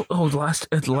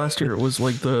last year it was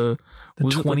like the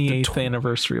 28th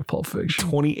anniversary of Pulp Fiction.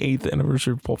 28th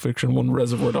anniversary of Pulp Fiction when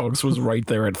Reservoir Dogs was right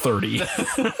there at 30.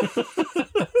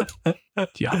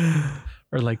 Yeah.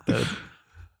 Or like the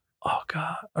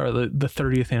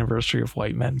 30th anniversary of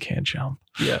White Men Can't Jump.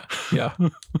 Yeah.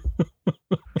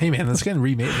 Hey man, that's getting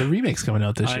remade. The remake's coming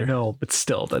out this year. I know, but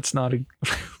still, that's not a.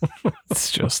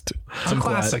 It's just it's a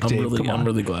classic. I'm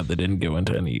really glad they didn't go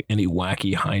into any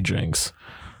wacky hijinks.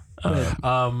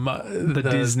 The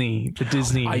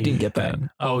Disney. I didn't get that. thing.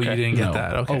 Oh, okay. You didn't get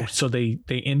that. Okay. Oh, so they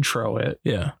intro it.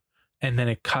 Yeah. And then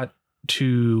it cut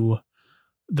to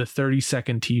the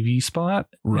 30-second TV spot.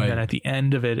 Right. And then at the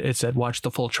end of it, it said, watch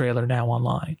the full trailer now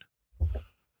online.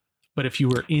 But if you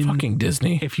were in fucking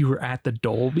Disney, if you were at the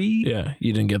Dolby, yeah,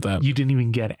 you didn't get that. You didn't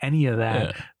even get any of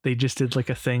that. Yeah. They just did like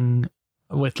a thing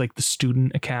with like the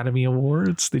Student Academy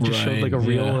Awards. They just showed like a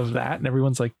reel of that, and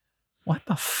everyone's like, "What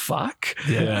the fuck?"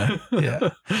 Yeah, yeah,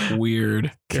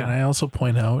 weird. Can I also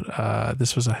point out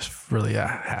this was a really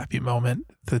happy moment.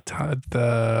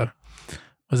 The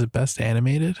was it Best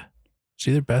Animated? It's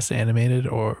either Best Animated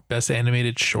or Best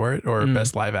Animated Short or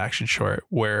Best Live Action Short,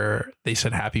 where they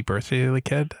said "Happy Birthday" to the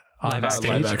kid. Live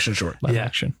action short. Live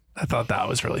action. I thought that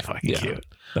was really fucking cute.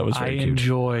 That was very cute.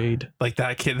 Enjoyed like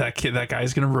that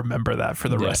guy's gonna remember that for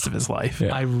the rest of his life.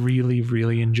 I really,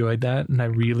 really enjoyed that, and I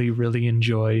really, really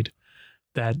enjoyed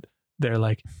that they're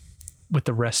like, with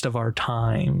the rest of our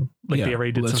time, like they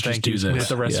already did some thank yous. With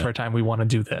the rest of our time, we want to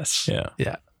do this. Yeah.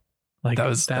 Like that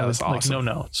was awesome. Like no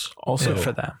notes. Also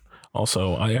for them.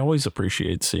 Also, I always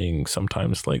appreciate seeing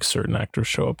sometimes like certain actors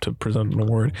show up to present an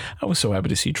award. I was so happy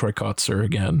to see Troy Kotsur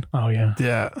again. Oh yeah.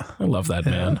 Yeah. I love that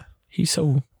man. He's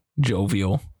so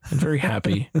jovial and very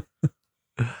happy.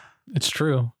 It's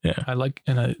true. Yeah. I like,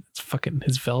 and it's fucking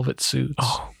his velvet suits.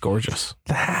 Oh, gorgeous.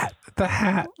 The hat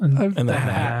and the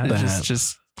hat.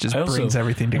 Just brings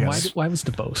everything together. Why was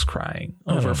DeBose crying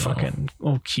over fucking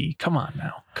Key? Come on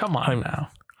now.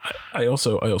 I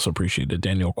also appreciated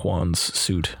Daniel Kwan's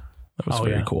suit. That was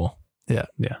very cool. Yeah.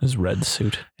 His red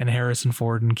suit. And Harrison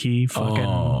Ford and Key fucking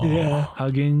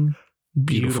hugging.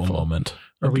 Beautiful moment.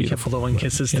 Or we kept blowing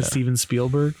kisses to Steven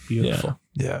Spielberg. Beautiful.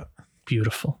 Yeah.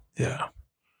 Beautiful. Yeah.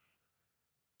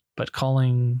 But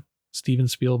calling Steven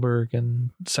Spielberg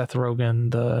and Seth Rogen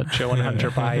the Joe and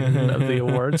Hunter Biden of the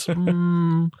awards.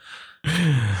 Him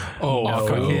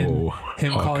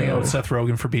calling out Seth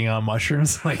Rogen for being on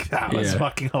mushrooms, like that was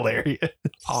fucking hilarious.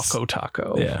 Akko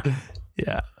Taco.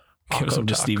 Yeah. Gives him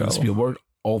to Steven Spielberg,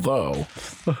 although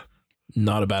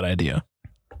not a bad idea.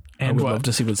 And I would love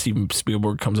to see what Steven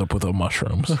Spielberg comes up with on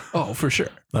mushrooms. Oh, for sure.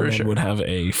 That man would have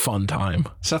a fun time.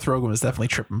 Seth Rogen was definitely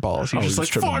tripping balls. He was just like,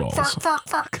 tripping balls.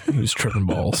 Fuck. He was tripping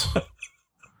balls.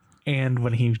 And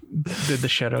when he did the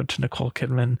shout out to Nicole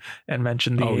Kidman and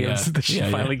mentioned the aliens that she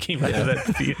finally came out of that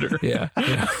theater. Yeah.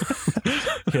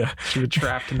 She was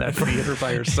trapped in that theater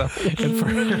by herself.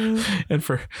 and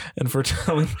for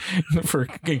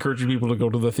encouraging people to go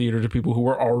to the theater to people who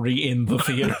were already in the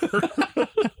theater.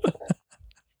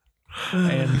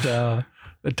 And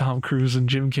Tom Cruise and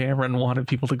Jim Cameron wanted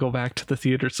people to go back to the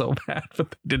theater so bad,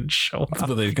 but they didn't show up.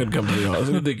 But they couldn't come to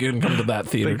they couldn't come to that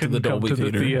theater, to the Dolby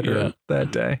theater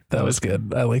that day. That was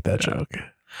good. I like that joke.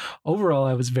 Overall,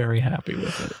 I was very happy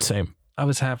with it. Same. I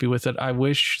was happy with it. I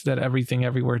wish that Everything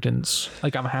Everywhere didn't.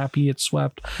 Like, I'm happy it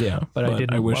swept. Yeah, but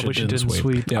I wish it didn't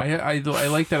sweep. Yeah. I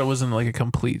like that it wasn't like a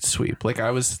complete sweep. Like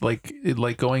I was like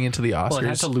going into the Oscars. Well, it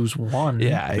had to lose one.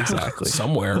 Yeah, exactly.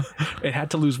 Somewhere it had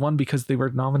to lose one because they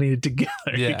were nominated together.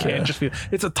 Yeah. You can't just be.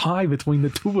 It's a tie between the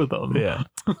two of them. Yeah.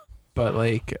 But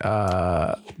like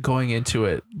going into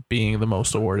it being the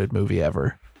most awarded movie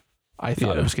ever, I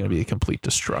thought it was going to be a complete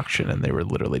destruction, and they were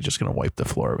literally just going to wipe the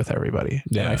floor with everybody.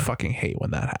 Yeah, and I fucking hate when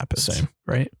that happens. Same,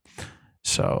 right?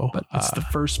 So, but it's the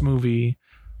first movie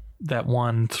that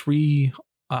won 3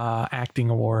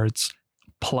 acting awards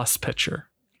plus picture.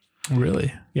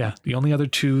 Really? Yeah. The only other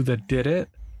 2 that did it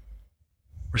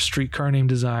were Streetcar Named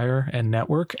Desire and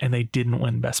Network, and they didn't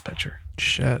win Best Picture.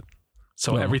 Shit.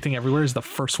 So Everything Everywhere is the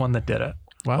first one that did it.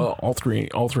 Wow. Well, all three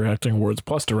acting awards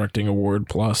plus directing award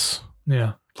plus.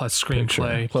 Yeah. Plus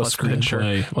screenplay, plus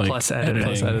screenplay, picture, plus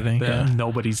editing. Yeah.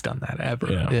 Nobody's done that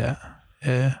ever.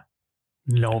 Yeah.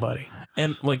 Nobody.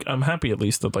 And like, I'm happy at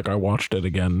least that like I watched it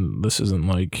again. This isn't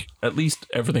like, at least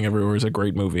Everything Everywhere is a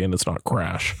great movie, and it's not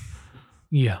Crash.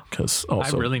 Yeah. Because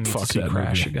also, I really need to see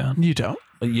Crash again. You don't.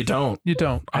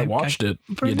 I watched it.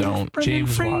 You don't.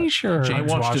 James Fraser.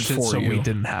 James watched it so we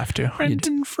didn't have to.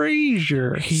 Brendan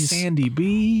Fraser. Sandy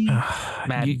B.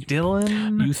 Matt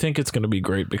Dillon. You think it's going to be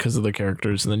great because of the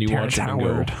characters, and then you Terrence watch it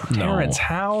Howard. and go, no. Terrence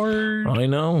Howard. I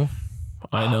know.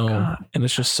 God. And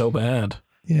it's just so bad.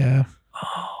 Yeah.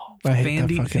 Oh, I hate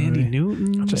that fucking Thandie movie.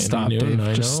 Newton. Just stop, Andy Newton,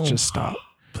 I Dave. know. Just stop.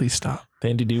 Please stop.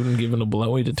 Thandie Newton giving a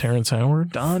blowy to Terrence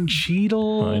Howard. Don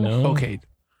Cheadle. I know. Okay.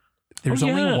 There's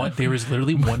only one. There is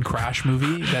literally one Crash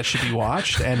movie that should be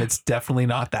watched, and it's definitely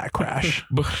not that Crash.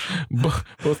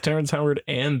 Both Terrence Howard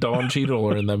and Don Cheadle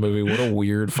are in that movie. What a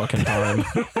weird fucking time.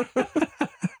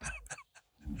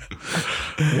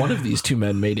 One of these two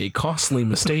men made a costly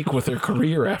mistake with their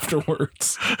career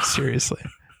afterwards. Seriously.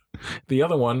 The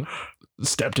other one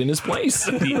stepped in his place.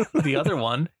 The other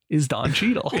one is Don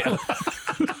Cheadle. Yeah.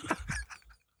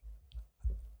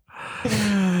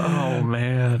 Oh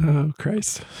man. Oh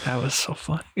Christ. That was so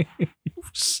funny. You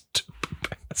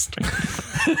stupid bastard.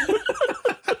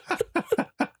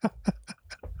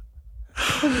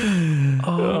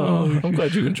 Oh, I'm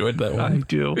glad you enjoyed that one. I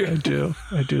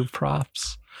do.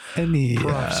 Props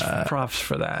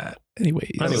for that.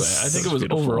 Anyways. Anyway, I think it was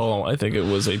overall, I think it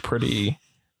was a pretty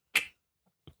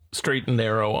straight and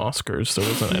narrow Oscars. There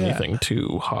wasn't anything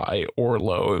too high or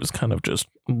low. It was kind of just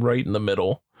right in the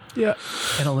middle. Yeah.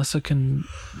 And Alyssa can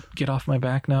get off my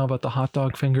back now about the hot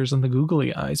dog fingers and the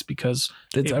googly eyes because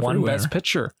It's it won everywhere. Best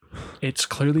Picture. It's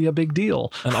clearly a big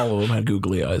deal. And all of them had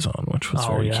googly eyes on, which was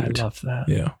very cute. I love that.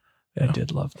 Yeah. I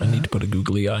did love that. I need to put a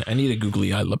googly eye. I need a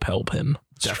googly eye lapel pin.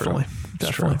 Definitely.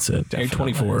 That's it.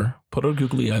 Definitely. A24. Put a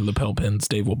googly eye lapel pins.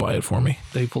 Dave will buy it for me.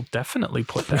 They will definitely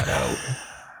put that out.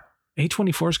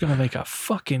 A24 is going to make a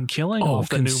fucking killing Oh, off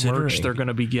the new merch considering. they're going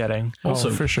to be getting.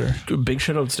 Also, for sure. big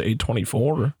shout outs to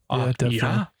A24. Yeah, definitely.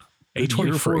 Yeah. Good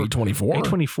year for A24.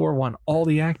 A24 won all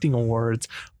the acting awards,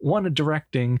 won a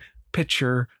directing,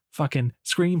 picture, fucking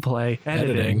screenplay,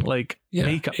 editing. Like Yeah.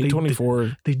 makeup.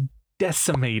 A24. They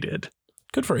decimated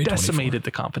Good for A24.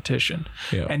 the competition.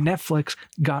 Yeah. And Netflix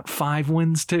got 5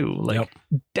 wins too. Like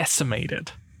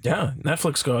decimated. Yeah.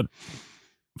 Netflix got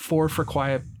 4 for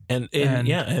Quiet and Pinocchio. and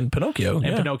yeah.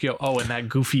 Pinocchio. Oh, and that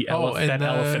goofy Oh, and,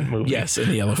 elephant movie. Yes, in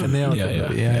the elephant. In the elephant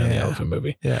movie. Yeah, the yeah. elephant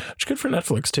movie. Yeah. It's good for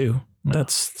Netflix too. No.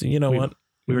 That's what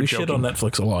we were shit joking. on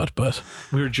Netflix a lot, but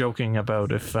We were joking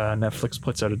about if Netflix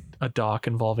puts out a doc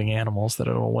involving animals that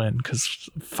it'll win because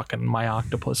fucking My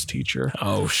Octopus Teacher,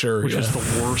 oh sure, which yeah. was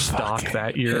the worst doc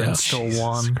that year Yeah. and still Jesus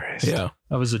won. Christ. yeah,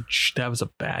 That was a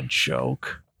bad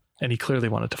joke, and he clearly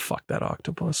wanted to fuck that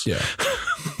octopus. yeah.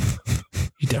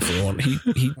 He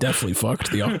definitely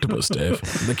fucked the octopus, Dave.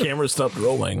 The camera stopped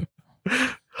rolling.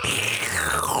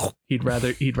 He'd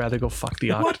rather go fuck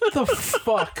the What octopus. the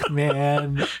fuck,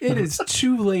 man? It is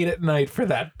too late at night for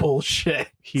that bullshit.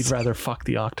 He'd rather fuck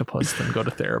the octopus than go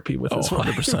to therapy with his wife.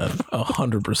 100%.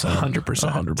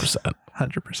 100%.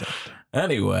 100%.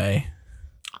 Anyway,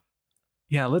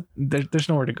 Yeah, there's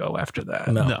nowhere to go after that.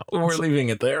 no. We're leaving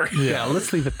it there. Yeah,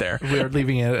 let's leave it there. We're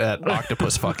leaving it at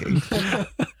octopus fucking.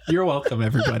 You're welcome,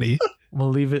 everybody. We'll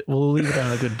leave it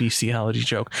on a good bestiality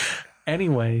joke.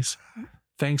 Anyways,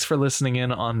 thanks for listening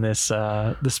in on this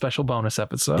the special bonus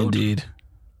episode. Indeed.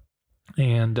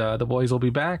 And the boys will be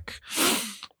back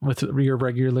with your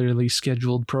regularly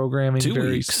scheduled programming 2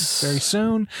 very weeks. very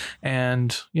soon.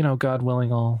 And God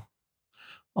willing, I'll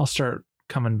start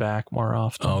coming back more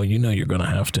often. Oh, you're gonna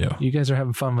have to. You guys are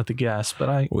having fun with the guests, but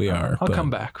I'll but come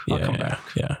back. I'll come back.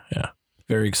 Yeah.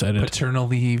 Very excited. Paternal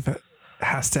leave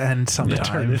has to end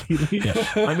sometime. Yeah.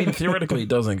 I mean, theoretically, it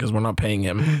doesn't because we're not paying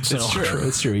him. So It's true.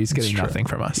 It's true. He's getting true. nothing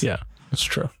from us. Yeah, It's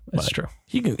true. It's But- true.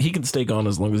 he can stay gone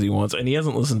as long as he wants, and he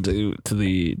hasn't listened to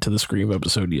the Scream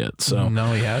episode yet. So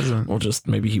No, he hasn't. we'll just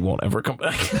maybe he won't ever come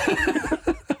back.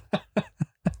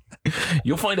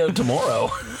 You'll find out tomorrow.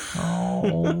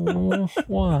 Oh,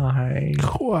 why?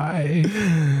 Why?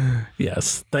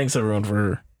 Yes. Thanks everyone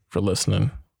for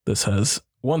listening. This has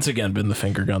once again been the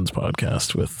Finger Guns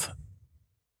podcast with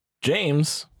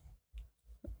James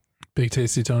Big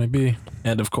Tasty Tony B.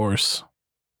 and of course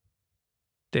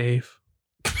Dave.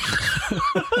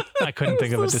 I couldn't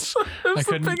think of it. That's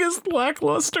the biggest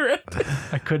lackluster.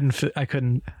 I couldn't.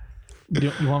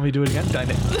 You want me to do it again?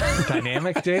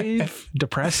 Dynamic Dave?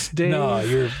 Depressed Dave? No,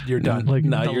 you're done. Like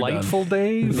No, you're delightful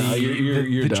Dave? No,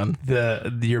 you're done.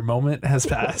 Your moment has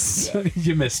passed.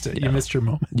 You missed it. You missed your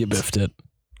moment. You biffed it.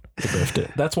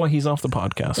 That's why he's off the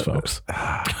podcast, folks.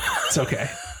 It's okay.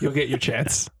 You'll get your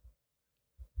chance.